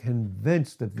 I'm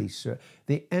convinced of these.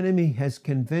 The enemy has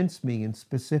convinced me in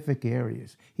specific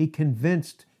areas. He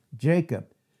convinced Jacob,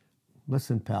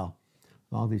 listen, pal,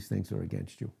 all these things are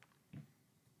against you.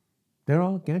 They're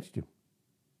all against you.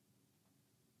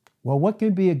 Well, what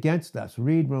can be against us?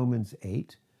 Read Romans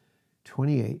 8,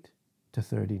 28 to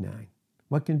 39.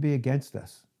 What can be against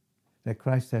us that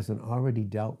Christ hasn't already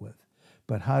dealt with?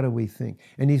 But how do we think?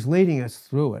 And he's leading us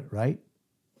through it, right?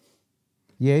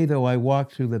 Yea, though I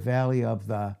walk through the valley of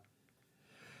the...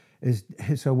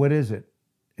 So what is it?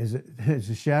 Does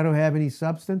the shadow have any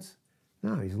substance?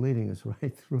 No, he's leading us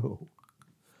right through.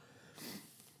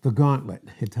 The gauntlet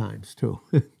at times, too.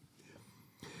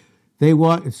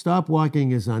 Stop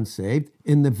walking as unsaved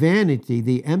in the vanity,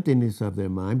 the emptiness of their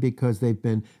mind, because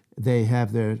they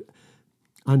have their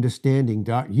understanding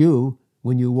you,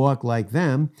 when you walk like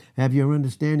them, have your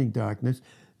understanding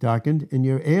darkened, and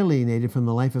you're alienated from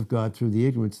the life of God through the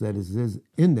ignorance that is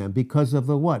in them because of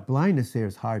the what? Blindness there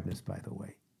is hardness, by the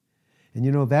way.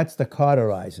 And that's the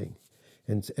cauterizing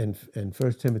in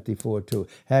 1 Timothy 4:2.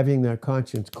 Having their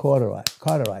conscience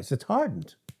cauterized. It's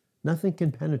hardened. Nothing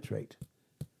can penetrate.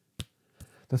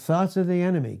 The thoughts of the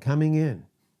enemy coming in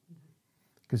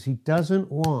because he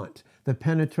doesn't want the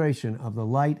penetration of the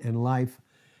light and life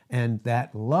and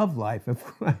that love life of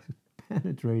Christ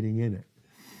penetrating in it.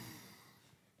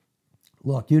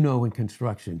 Look, in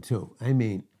construction too. I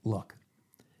mean, look,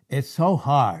 it's so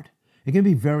hard. It can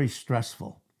be very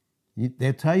stressful.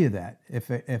 They'll tell you that. If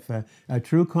a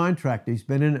true contractor, he's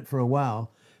been in it for a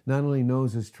while, not only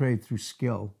knows his trade through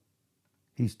skill,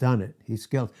 he's done it, he's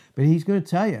skilled, but he's going to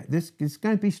tell you, it's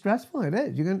going to be stressful. It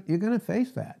is. You're going to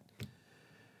face that.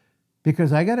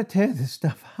 Because I got to tear this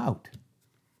stuff out.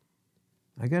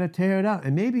 I got to tear it out.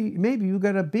 And maybe you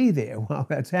got to be there while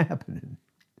that's happening.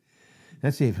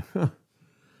 That's even...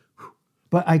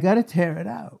 But I got to tear it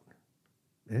out.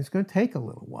 And it's going to take a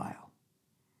little while.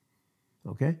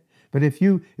 Okay? But if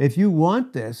you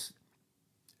want this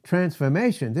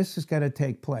transformation, this has got to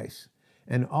take place.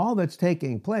 And all that's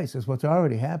taking place is what's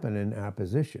already happened in our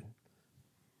position.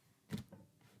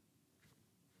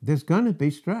 There's going to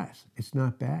be stress. It's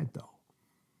not bad, though.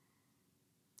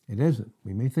 It isn't.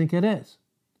 We may think it is.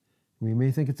 We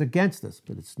may think it's against us,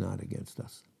 but it's not against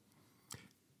us.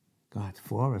 God's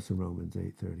for us in Romans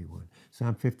 8:31.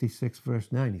 Psalm 56, verse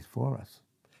 9, he's for us.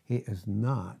 He is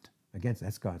not against us.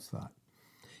 That's God's thought.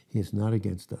 He is not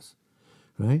against us,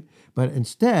 right? But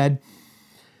instead,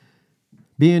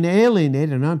 being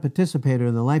alienated and non-participator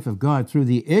in the life of God through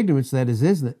the ignorance that is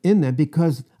in them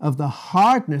because of the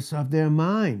hardness of their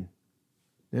mind.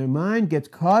 Their mind gets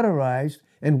cauterized,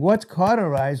 and what's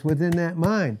cauterized within that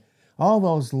mind? All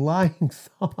those lying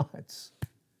thoughts.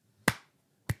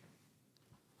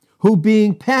 Who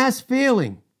being past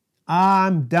feeling,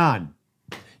 I'm done.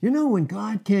 When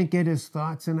God can't get his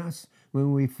thoughts in us,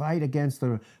 when we fight against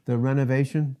the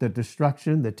renovation, the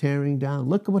destruction, the tearing down,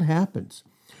 look at what happens.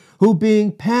 Who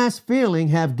being past feeling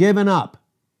have given up.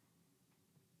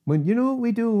 What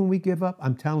we do when we give up?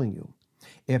 I'm telling you,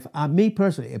 if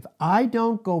I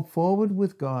don't go forward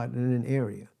with God in an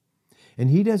area,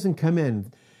 and he doesn't come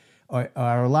in, or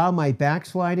allow my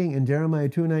backsliding in Jeremiah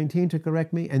 2:19 to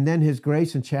correct me, and then his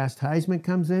grace and chastisement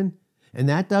comes in, and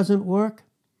that doesn't work,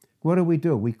 what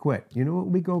do? We quit. You know what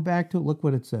we go back to? Look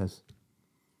what it says.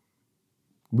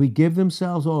 We give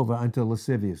themselves over unto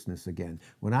lasciviousness again.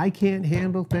 When I can't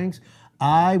handle things,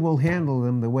 I will handle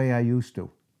them the way I used to.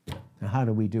 Now, how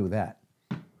do we do that?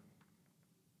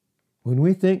 When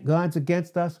we think God's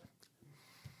against us,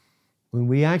 when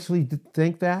we actually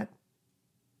think that,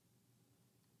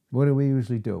 what do we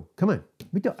usually do? Come on.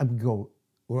 We go,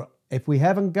 if we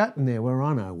haven't gotten there, we're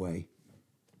on our way.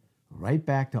 Right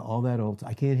back to all that old.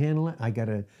 I can't handle it. I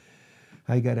gotta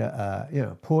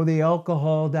pour the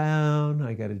alcohol down.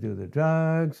 I gotta do the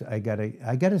drugs. I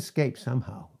gotta escape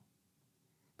somehow.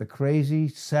 The crazy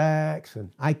sex,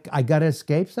 and I gotta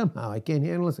escape somehow. I can't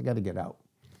handle this. I gotta get out.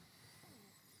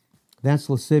 That's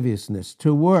lasciviousness.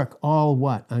 To work all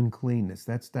what? Uncleanness.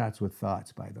 That starts with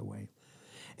thoughts, by the way.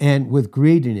 And with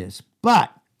greediness.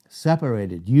 But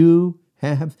separated, you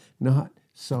have not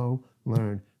so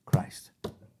learned Christ.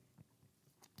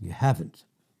 You haven't.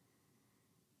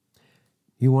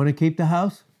 You want to keep the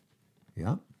house?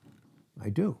 Yeah, I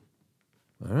do.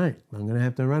 All right, I'm going to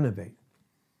have to renovate.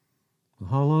 Well,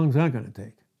 how long is that going to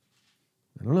take?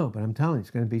 I don't know, but I'm telling you,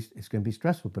 it's going to be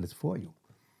stressful, but it's for you.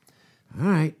 All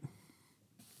right.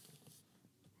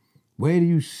 Where do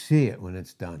you see it when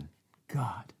it's done?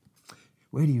 God,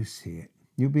 where do you see it?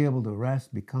 You'll be able to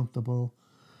rest, be comfortable.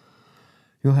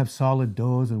 You'll have solid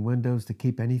doors and windows to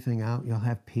keep anything out. You'll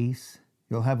have peace.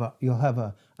 You'll have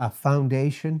a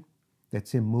foundation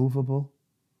that's immovable.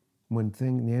 When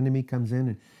the enemy comes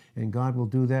in, and God will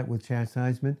do that with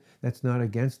chastisement, that's not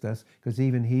against us, because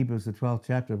even Hebrews, the 12th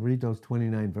chapter, read those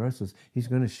 29 verses, he's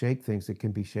going to shake things that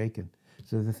can be shaken.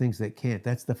 So the things that can't,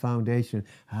 that's the foundation.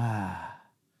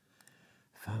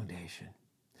 Foundation.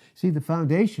 See, the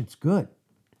foundation's good.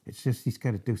 It's just he's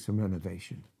got to do some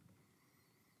renovation.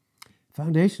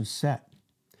 Foundation's set.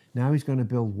 Now he's going to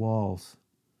build walls.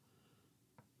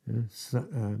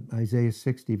 Isaiah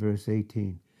 60, verse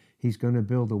 18. He's going to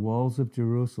build the walls of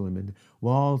Jerusalem and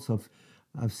walls of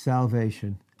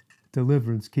salvation,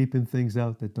 deliverance, keeping things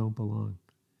out that don't belong,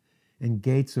 and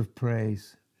gates of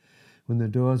praise. When the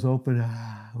doors open,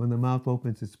 when the mouth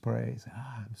opens, it's praise.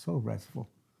 I'm so restful.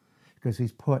 Because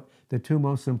he's put the two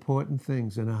most important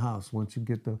things in a house, once you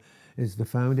get is the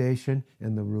foundation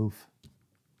and the roof.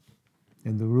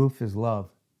 And the roof is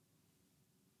love.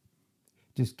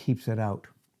 Just keeps it out.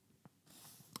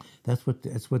 That's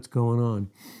what's going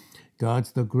on.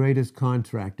 God's the greatest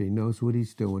contractor. He knows what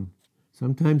he's doing.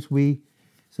 Sometimes we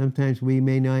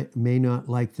may not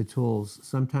like the tools.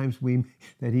 Sometimes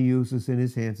that he uses in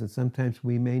his hands, and sometimes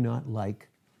we may not like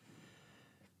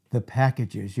the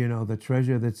packages. The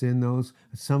treasure that's in those.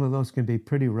 Some of those can be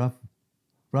pretty rough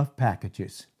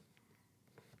packages.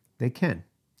 They can,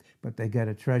 but they got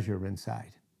a treasure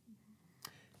inside.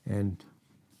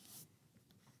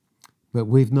 But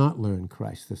we've not learned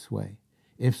Christ this way.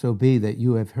 If so be that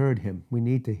you have heard him, we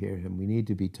need to hear him, we need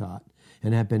to be taught,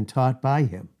 and have been taught by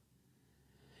him.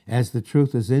 As the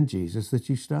truth is in Jesus,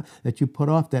 that you put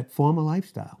off that former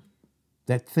lifestyle,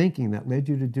 that thinking that led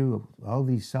you to do all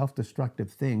these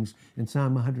self-destructive things. In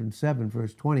Psalm 107,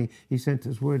 verse 20, he sent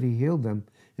his word, he healed them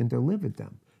and delivered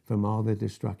them from all their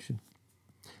destruction.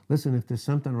 Listen, if there's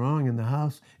something wrong in the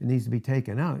house, it needs to be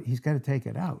taken out. He's got to take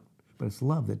it out, but it's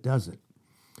love that does it.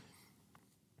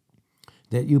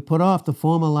 That you put off the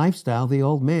former lifestyle, the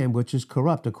old man, which is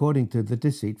corrupt according to the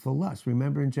deceitful lust.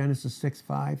 Remember in Genesis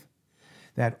 6:5,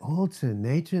 that old sin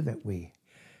nature that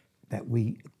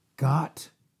we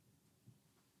got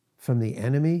from the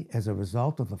enemy as a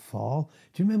result of the fall.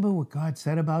 Do you remember what God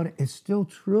said about it? It's still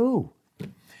true.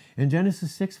 In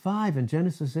Genesis 6:5 and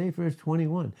Genesis 8, verse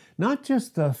 21, not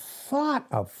just the thought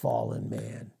of fallen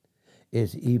man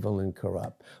is evil and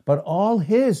corrupt, but all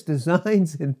his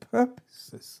designs and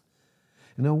purposes.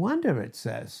 No wonder it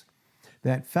says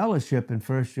that fellowship in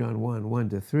 1 John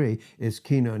 1:1-3 is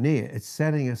koinonia. It's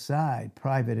setting aside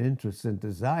private interests and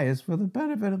desires for the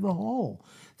benefit of the whole.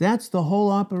 That's the whole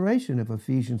operation of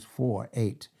Ephesians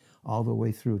 4:8, all the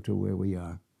way through to where we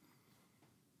are.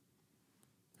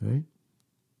 Right?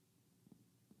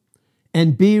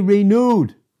 And be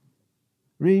renewed.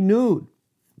 Renewed.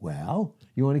 Well,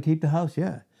 you want to keep the house?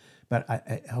 Yeah. But,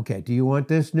 okay, do you want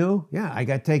this new? Yeah, I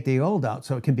got to take the old out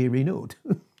so it can be renewed.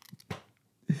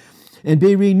 And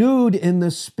be renewed in the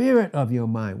spirit of your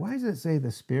mind. Why does it say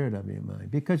the spirit of your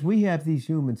mind? Because we have these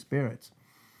human spirits.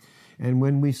 And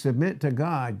when we submit to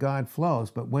God, God flows.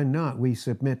 But when not, we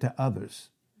submit to others.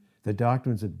 The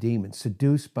doctrines of demons,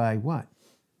 seduced by what?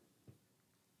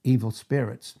 Evil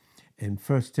spirits. In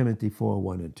 1 Timothy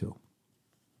 4:1-2.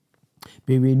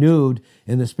 Be renewed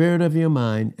in the spirit of your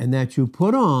mind, and that you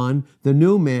put on the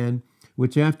new man,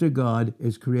 which after God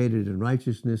is created in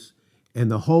righteousness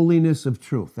and the holiness of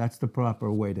truth. That's the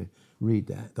proper way to read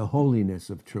that, the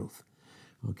holiness of truth.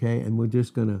 Okay, and we're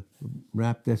just going to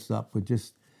wrap this up. We're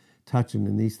just touching,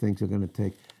 and these things are going to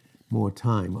take more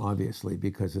time, obviously,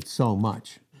 because it's so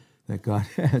much that God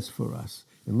has for us.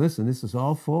 And listen, this is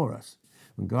all for us.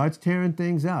 When God's tearing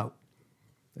things out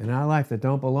in our life that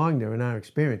don't belong there in our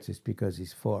experience, it's because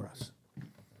he's for us.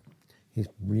 He's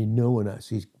renewing us.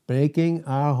 He's making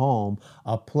our home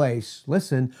a place,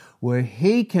 listen, where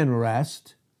he can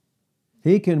rest.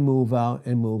 He can move out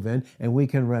and move in, and we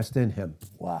can rest in him.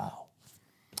 Wow.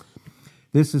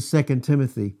 This is 2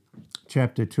 Timothy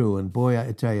chapter 2. And boy,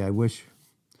 I tell you, I wish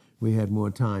we had more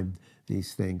time,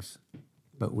 these things.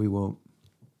 But we won't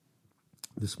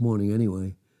this morning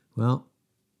anyway. Well,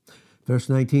 verse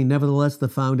 19, nevertheless, the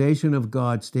foundation of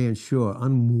God stands sure,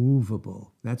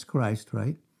 unmovable. That's Christ,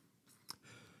 right?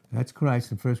 That's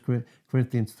Christ in 1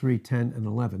 Corinthians 3, 10 and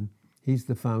 11. He's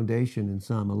the foundation in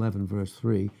Psalm 11, verse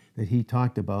 3, that he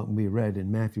talked about and we read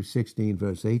in Matthew 16,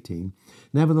 verse 18.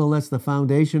 Nevertheless, the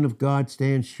foundation of God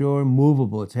stands sure,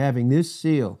 immovable. It's having this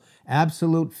seal,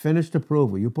 absolute finished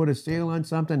approval. You put a seal on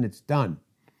something, it's done.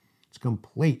 It's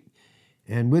complete.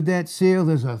 And with that seal,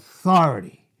 there's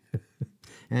authority.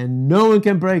 And no one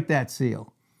can break that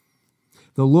seal.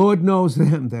 The Lord knows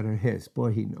them that are his.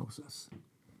 Boy, he knows us.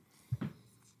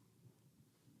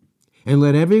 And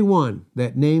let every one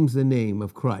that names the name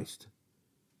of Christ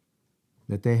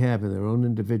that they have in their own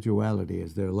individuality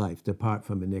as their life depart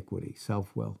from iniquity,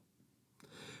 self-will.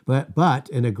 But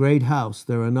in a great house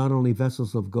there are not only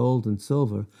vessels of gold and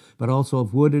silver, but also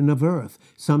of wood and of earth,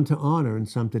 some to honor and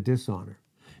some to dishonor.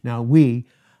 Now we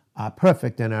are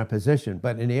perfect in our position,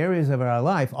 but in areas of our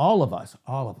life, all of us,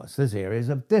 there's areas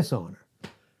of dishonor.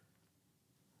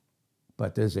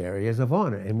 But there's areas of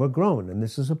honor, and we're growing, and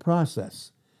this is a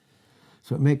process.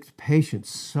 So it makes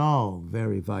patience so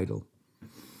very vital.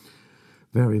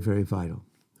 Very, very vital,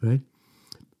 right?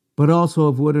 But also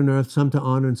of wood and earth, some to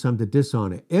honor and some to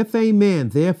dishonor. If a man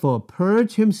therefore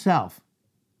purge himself,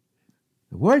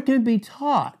 the word can be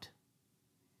taught.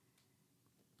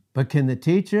 But can the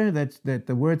teacher that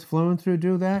the word's flowing through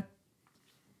do that?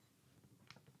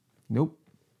 Nope.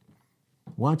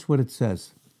 Watch what it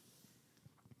says.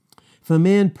 If a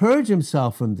man purge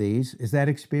himself from these, is that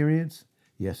experience?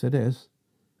 Yes, it is.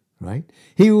 Right?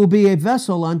 He will be a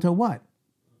vessel unto what?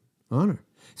 Honor.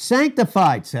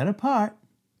 Sanctified, set apart,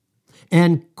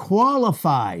 and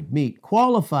qualified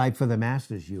for the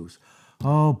master's use.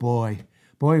 Oh, boy,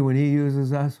 when he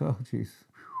uses us, oh, geez,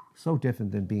 so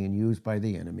different than being used by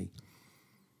the enemy.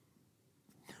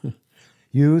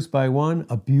 Used by one,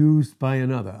 abused by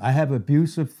another. I have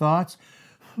abusive thoughts.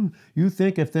 You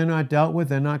think if they're not dealt with,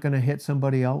 they're not going to hit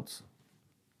somebody else?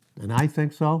 And I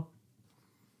think so.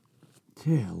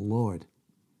 Dear Lord.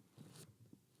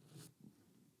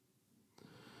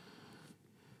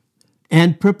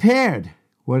 And prepared.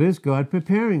 What is God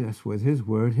preparing us with? His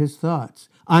word, his thoughts.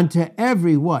 Unto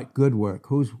every what? Good work.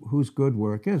 Whose good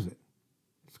work is it?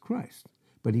 It's Christ.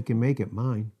 But he can make it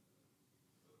mine.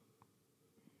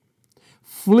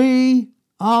 Flee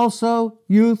also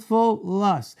youthful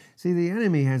lust. See, the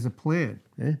enemy has a plan.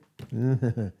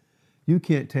 You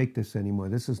can't take this anymore.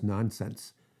 This is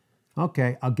nonsense.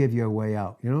 Okay, I'll give you a way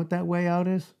out. You know what that way out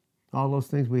is? All those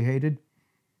things we hated.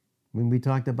 When we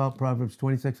talked about Proverbs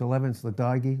 26:11, it's the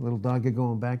little doggy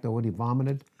going back to what he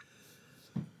vomited.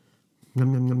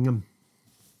 Yum, yum, yum, yum.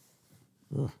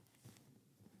 Ugh.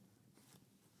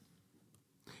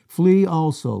 Flee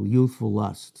also youthful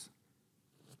lusts,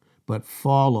 but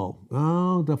follow.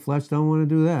 Oh, the flesh don't want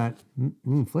to do that.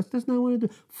 Flesh does not want to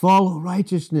do. Follow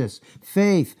righteousness,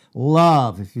 faith,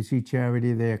 love. If you see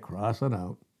charity there, cross it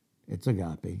out. It's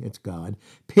agape. It's God.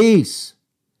 Peace.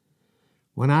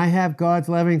 When I have God's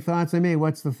loving thoughts in me,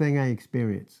 what's the thing I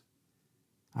experience?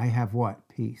 I have what?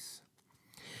 Peace.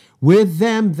 With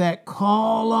them that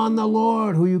call on the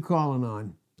Lord. Who are you calling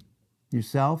on?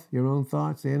 Yourself? Your own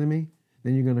thoughts? The enemy?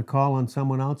 Then you're going to call on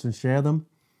someone else and share them?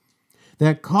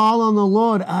 That call on the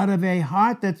Lord out of a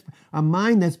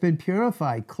mind that's been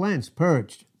purified, cleansed,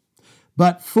 purged.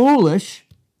 But foolish,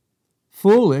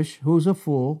 who's a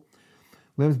fool?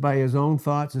 Lives by his own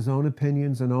thoughts, his own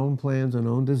opinions, and own plans, and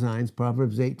own designs.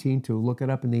 Proverbs 18:2. Look it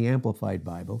up in the Amplified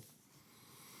Bible.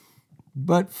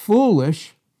 But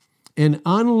foolish and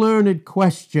unlearned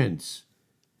questions.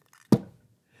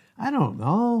 I don't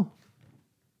know.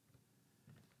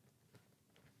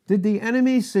 Did the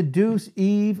enemy seduce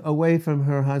Eve away from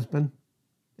her husband,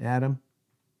 Adam?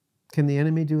 Can the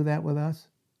enemy do that with us?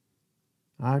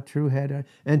 Our true head.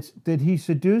 And did he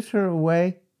seduce her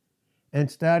away and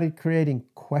started creating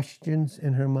questions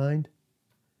in her mind?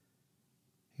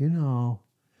 You know,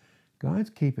 God's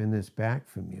keeping this back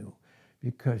from you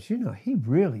because, he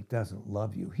really doesn't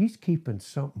love you. He's keeping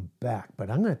something back. But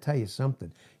I'm going to tell you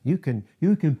something. You can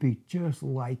be just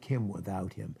like him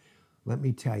without him. Let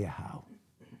me tell you how.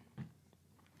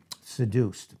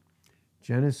 Seduced.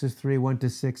 Genesis 3,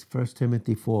 1-6, 1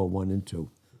 Timothy 4, 1 and 2.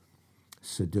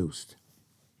 Seduced.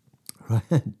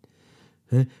 Right?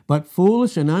 But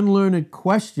foolish and unlearned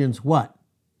questions, what?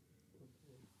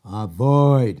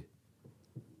 Avoid.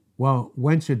 Well,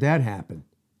 when should that happen?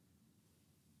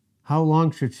 How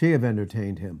long should she have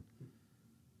entertained him?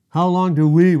 How long do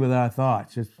we with our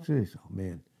thoughts? Geez, oh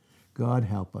man, God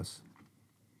help us.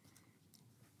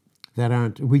 That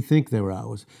aren't, we think they're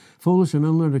ours. Foolish and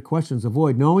unlearned questions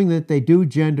avoid, knowing that they do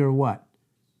gender what?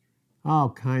 All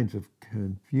kinds of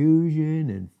confusion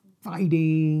and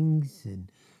fightings and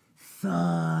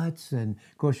thoughts. And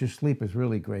of course, your sleep is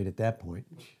really great at that point.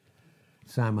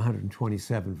 Psalm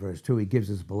 127, verse 2, he gives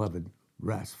his beloved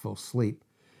restful sleep.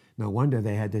 No wonder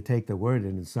they had to take the word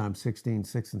in Psalm 16,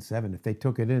 6 and 7. If they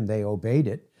took it in, they obeyed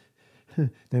it.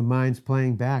 Their minds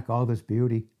playing back all this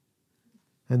beauty.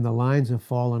 And the lines have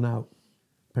fallen out.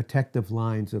 Protective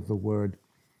lines of the word.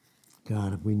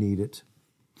 God, we need it.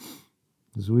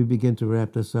 As we begin to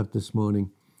wrap this up this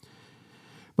morning.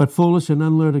 But foolish and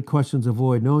unlearned questions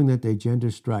avoid, knowing that they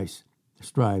gender strives,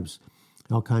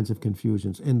 all kinds of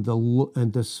confusions. And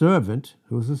the servant,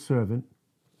 who's a servant,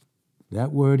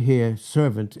 that word here,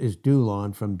 servant, is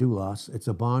doulon from doulos. It's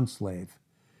a bond slave,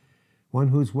 one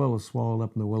whose will is swallowed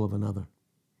up in the will of another.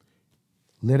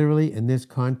 Literally, in this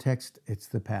context, it's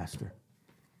the pastor.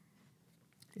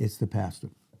 It's the pastor.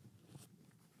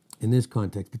 In this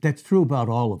context. But that's true about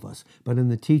all of us. But in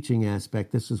the teaching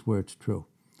aspect, this is where it's true.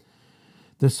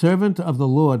 The servant of the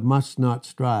Lord must not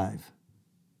strive,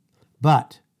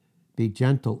 but be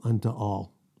gentle unto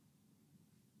all.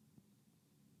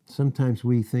 Sometimes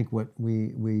we think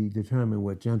we determine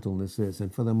what gentleness is,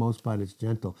 and for the most part it's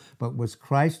gentle. But was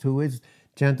Christ, who is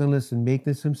gentleness and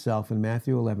meekness himself, in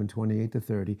Matthew 11, 28 to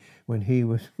 30, when he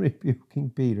was rebuking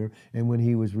Peter and when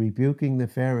he was rebuking the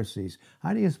Pharisees,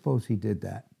 how do you suppose he did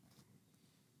that?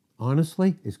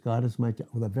 Honestly, as God is my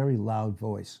with a very loud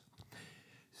voice.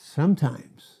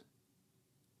 Sometimes,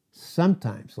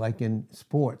 like in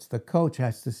sports, the coach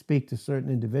has to speak to certain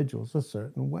individuals a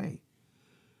certain way.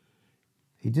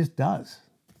 He just does.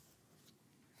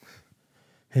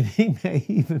 And he may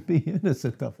even be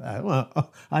innocent of that.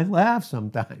 Well, I laugh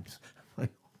sometimes. I'm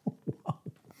like, oh, wow.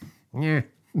 Yeah.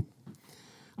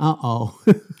 Uh-oh.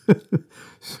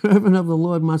 Servant of the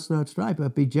Lord must not strive,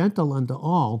 but be gentle unto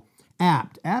all.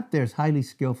 Apt. Apt there is highly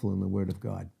skillful in the word of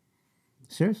God.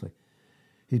 Seriously.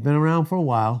 He's been around for a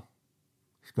while.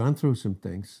 He's gone through some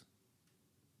things.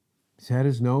 He's had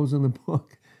his nose in the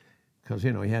book because, he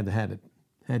had to have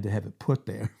it put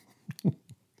there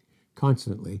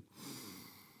constantly.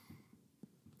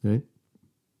 Right?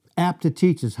 Apt to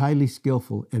teach is highly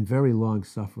skillful and very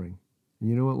long-suffering. And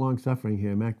you know what long-suffering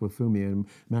here,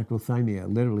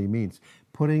 macrothymia, literally means?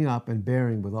 Putting up and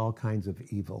bearing with all kinds of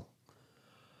evil.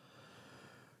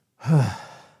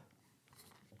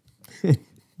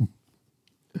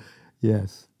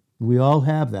 Yes, we all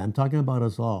have that. I'm talking about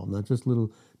us all, not just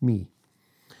little me.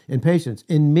 In patience,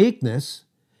 in meekness,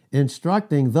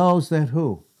 instructing those that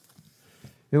who?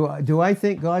 Do I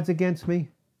think God's against me?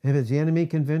 Has the enemy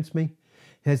convinced me?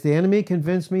 Has the enemy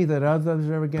convinced me that others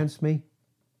are against me?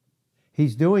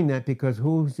 He's doing that because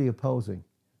who's he opposing?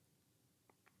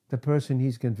 The person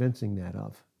he's convincing that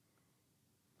of.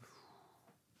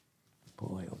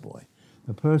 Boy, oh boy.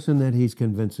 The person that he's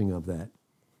convincing of that.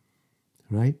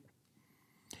 Right?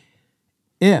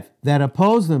 If that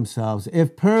oppose themselves,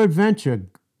 if peradventure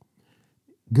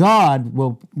God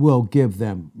will give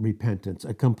them repentance,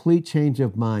 a complete change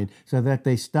of mind, so that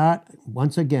they start,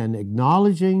 once again,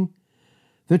 acknowledging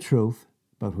the truth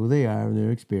about who they are and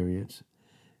their experience,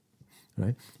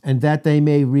 right? And that they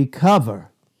may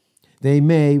recover. They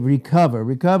may recover.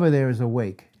 Recover there is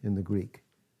awake in the Greek.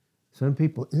 Some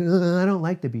people, I don't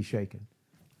like to be shaken.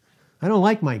 I don't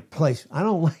like my place. I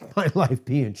don't like my life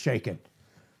being shaken.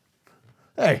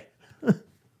 Hey,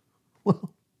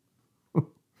 well,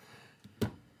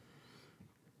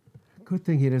 good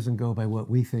thing he doesn't go by what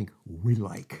we think we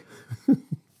like.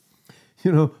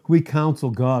 We counsel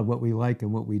God what we like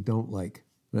and what we don't like,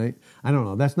 right? I don't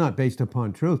know. That's not based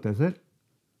upon truth, is it?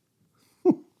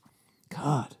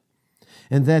 God.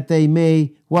 And that they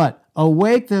may, what?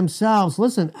 Awake themselves,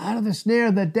 listen, out of the snare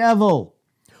of the devil,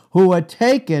 who are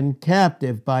taken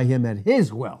captive by him at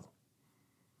his will.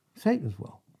 Satan's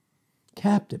will.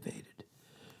 Captivated.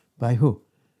 By who?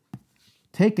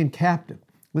 Taken captive.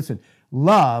 Listen,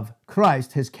 love,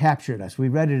 Christ has captured us. We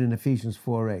read it in Ephesians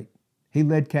 4:8. He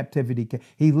led captivity.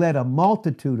 He led a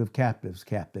multitude of captives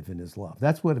captive in his love.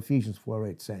 That's what Ephesians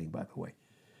 4:8 is saying, by the way.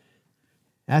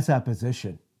 That's our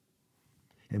position.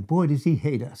 And boy, does he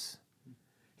hate us.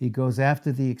 He goes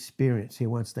after the experience. He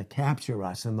wants to capture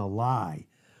us in the lie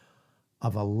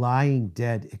of a lying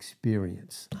dead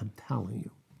experience. I'm telling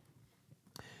you.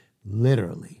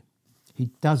 Literally. He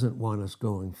doesn't want us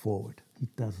going forward. He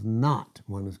does not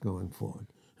want us going forward.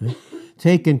 Right?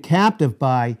 Taken captive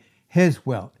by his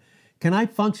will. Can I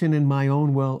function in my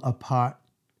own will apart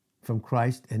from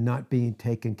Christ and not being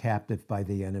taken captive by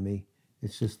the enemy?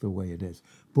 It's just the way it is.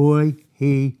 Boy,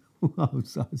 he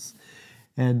loves us.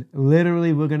 And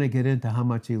literally, we're going to get into how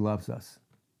much he loves us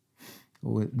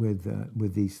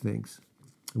with these things,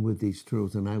 with these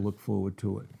truths. And I look forward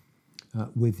to it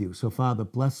with you. So, Father,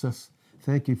 bless us.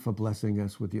 Thank you for blessing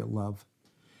us with your love,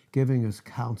 giving us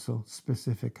counsel,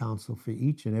 specific counsel for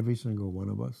each and every single one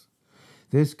of us.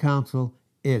 This counsel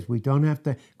we don't have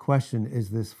to question, is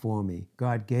this for me?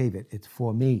 God gave it. It's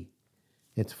for me.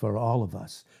 It's for all of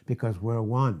us because we're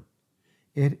one.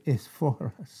 It is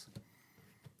for us.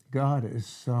 God is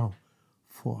so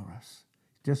for us.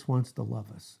 He just wants to love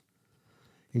us.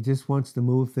 He just wants to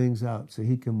move things out so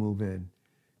he can move in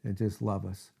and just love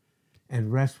us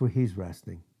and rest where he's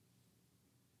resting.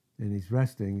 And he's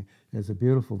resting, there's a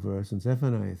beautiful verse in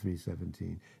Zephaniah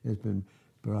 3:17. It's been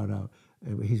brought out.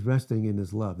 He's resting in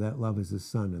his love. That love is his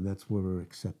son, and that's where we're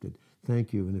accepted.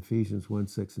 Thank you. In Ephesians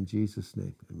 1:6, in Jesus'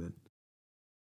 name, amen.